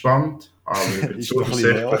mäßig spannend, aber ich bin Ist doch ein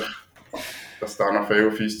bisschen zuversichtlich, mehr. dass da noch viel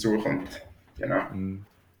auf uns zukommt. Genau. Mhm.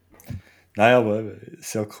 Nein, aber eben,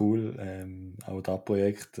 sehr cool. Auch das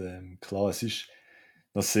Projekt. Klar, es ist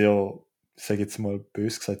noch sehr, ich sage jetzt mal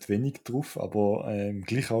bös gesagt, wenig drauf, aber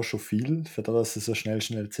gleich auch schon viel, für das, dass du so schnell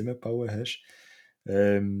zusammenbauen hast.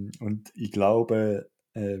 Und ich glaube,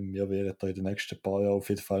 wir werden da in den nächsten paar Jahren auf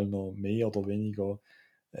jeden Fall noch mehr oder weniger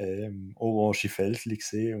orange Feldchen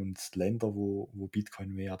sehen und Länder, wo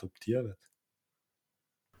Bitcoin mehr adoptieren.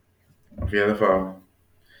 Auf jeden Fall.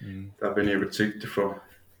 Mhm. Da bin ich überzeugt davon.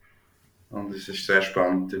 Und es ist sehr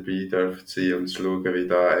spannend, dabei dürfen zu sein und zu schauen, wie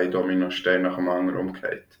da ein Dominostein nach dem anderen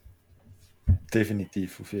umgeht.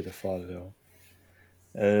 Definitiv, auf jeden Fall,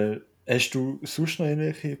 ja. Hast du sonst noch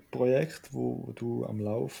irgendwelche Projekte, wo du am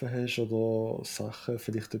Laufen hast oder Sachen,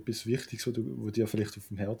 vielleicht etwas Wichtiges, wo dir vielleicht auf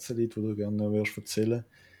dem Herzen liegt, wo du gerne noch würdest erzählen?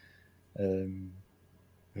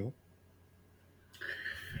 Ja.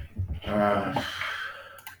 Äh,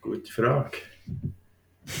 Gute Frage.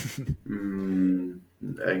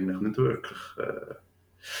 Eigentlich nicht wirklich.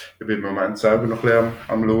 Ich bin im Moment selber noch ein bisschen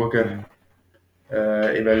am Schauen,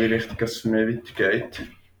 Mhm. in welche Richtung es für mich weitergeht.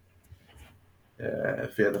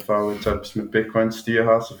 Auf jeden Fall jetzt etwas mit Bitcoin zu tun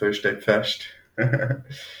haben, so viel steht fest.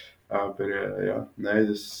 Aber ja, nein,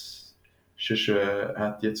 das sonst,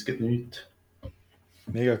 hat jetzt geht nichts.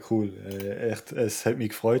 Mega cool. Echt, es hat mich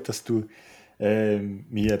gefreut, dass du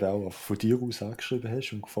mich eben auch von dir aus angeschrieben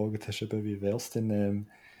hast und gefragt hast, eben, wie wäre es denn,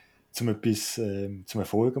 zum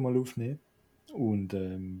Erfolg mal aufnehmen. Und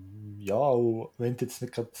ja, auch wenn du jetzt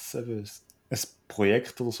nicht gerade eben ein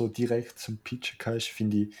Projekt oder so direkt zum Pitchen hast,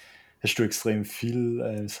 finde ich, hast du extrem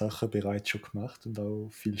viele Sachen bereits schon gemacht und auch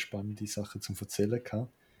viele spannende Sachen zum Erzählen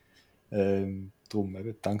gehabt. Darum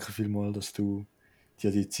eben, danke vielmals, dass du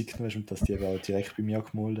dir die Zeit genommen hast und dass du die eben auch direkt bei mir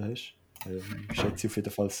gemeldet hast. Schätze ich auf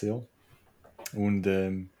jeden Fall sehr. Und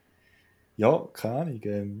Ja, keine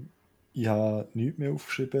Ahnung. Ich habe nichts mehr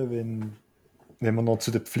aufgeschrieben, wenn wir noch zu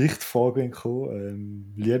den Pflichtfragen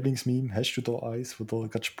kommen. Lieblingsmeme, hast du da eins, wo da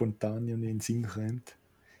gerade spontan in den Sinn kommt?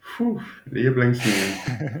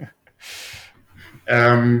 Lieblingsmeme.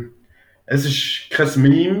 Es ist kein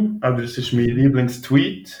Meme, aber es ist mein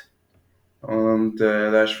Lieblingstweet. Und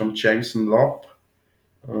der ist von Jameson Lopp.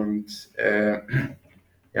 Und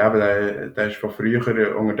ja, aber der ist von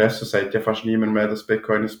früher. Unterdessen sagt ja fast niemand mehr, dass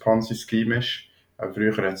Bitcoin ein Ponzi-Scheme ist. Aber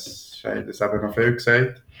früher hat es eben noch viel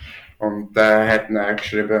gesagt. Und der hat dann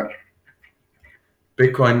geschrieben,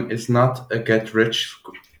 Bitcoin is not a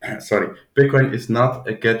Bitcoin is not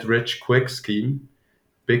a get rich quick scheme.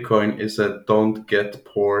 Bitcoin is a don't get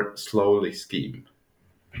poor slowly scheme.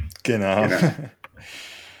 Genau.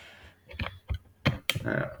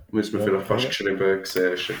 Ja, muss man vielleicht fast geschrieben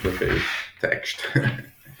sehen, ist ein bisschen viel Text.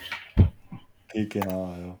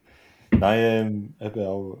 Genau, ja. Nein, eben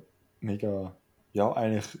auch mega, ja,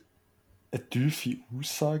 eigentlich eine tiefe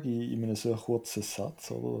Aussage in einem so kurzen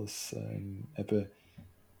Satz, oder? Dass eben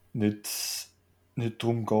nicht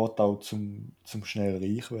darum geht, auch zum schnell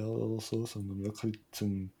reich werden oder so, sondern wirklich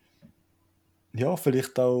ja,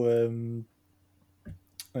 vielleicht auch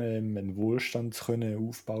einen Wohlstand zu können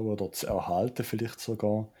aufbauen oder zu erhalten, vielleicht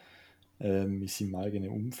sogar in seinem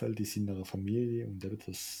eigenen Umfeld, in seiner Familie und eben,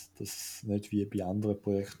 dass das nicht wie bei anderen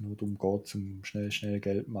Projekten nur darum geht, zum schnell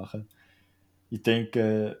Geld machen. Ich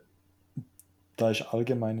denke, da ist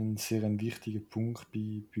allgemein ein sehr wichtiger Punkt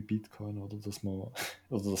bei Bitcoin, oder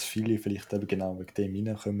dass viele vielleicht eben genau wegen dem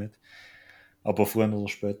reinkommen, aber früher oder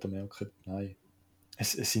später merken, nein,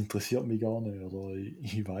 es interessiert mich gar nicht, oder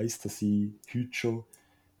ich weiß, dass ich heute schon,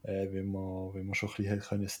 wenn wir schon ein bisschen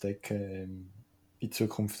können stacken, in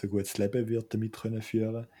Zukunft ein gutes Leben wird damit können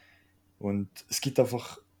führen. Und es gibt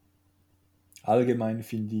einfach allgemein,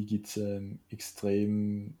 finde ich, gibt es eine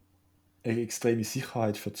extreme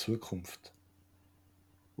Sicherheit für die Zukunft.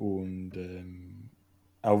 Und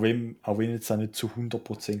auch wenn jetzt auch nicht zu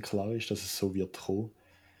 100% klar ist, dass es so wird kommen,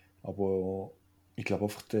 aber ich glaube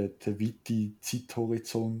einfach der weite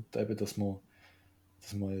Zeithorizont, eben, dass man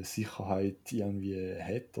eine Sicherheit irgendwie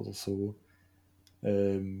hat oder so,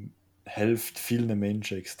 hilft vielen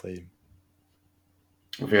Menschen extrem.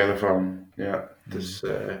 Auf jeden Fall, ja. Das ist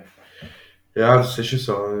ja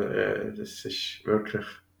so. Das ist wirklich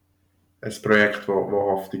ein Projekt, das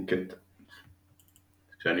Hoffnung gibt.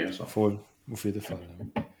 Das sehe ich so. Voll, auf jeden Fall.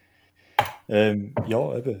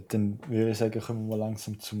 Ja, eben, dann würde ich sagen, kommen wir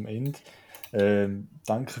langsam zum Ende.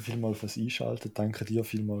 Danke vielmals fürs Einschalten. Danke dir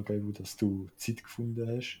vielmals, Gabriel, dass du Zeit gefunden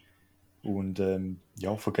hast. Und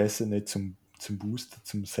ja, vergessen nicht zum Boosten,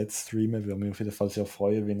 zum Set-Streamen. Würde mich auf jeden Fall sehr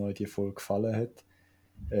freuen, wenn euch die Folge gefallen hat.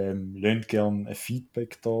 Lasst gerne ein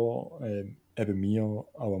Feedback da, eben mir,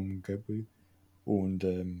 auch am Gabriel. Und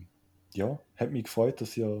ja, hat mich gefreut,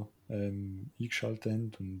 dass ihr eingeschaltet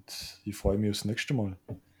habt und ich freue mich aufs nächste Mal.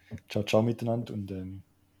 Ciao miteinander und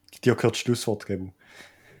dir gehört das Schlusswort, Gabriel.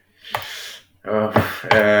 Bleibt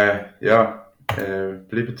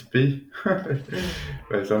dabei. Ich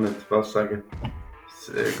weiß auch nicht, was sagen.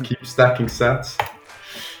 Keep stacking sets.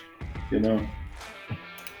 Genau.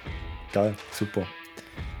 Geil, super.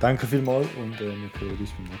 Danke vielmals und wir hören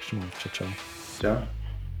uns beim nächsten Mal. Ciao. Ciao.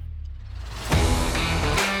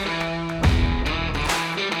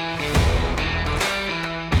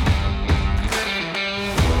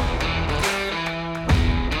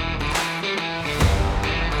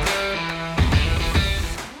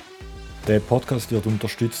 Der Podcast wird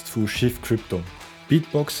unterstützt von Shift Crypto.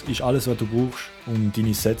 Bitbox ist alles, was du brauchst, um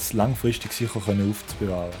deine Sets langfristig sicher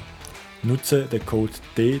aufzubewahren. Nutze den Code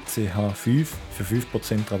DCH5 für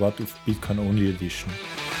 5% Rabatt auf Bitcoin Only Edition.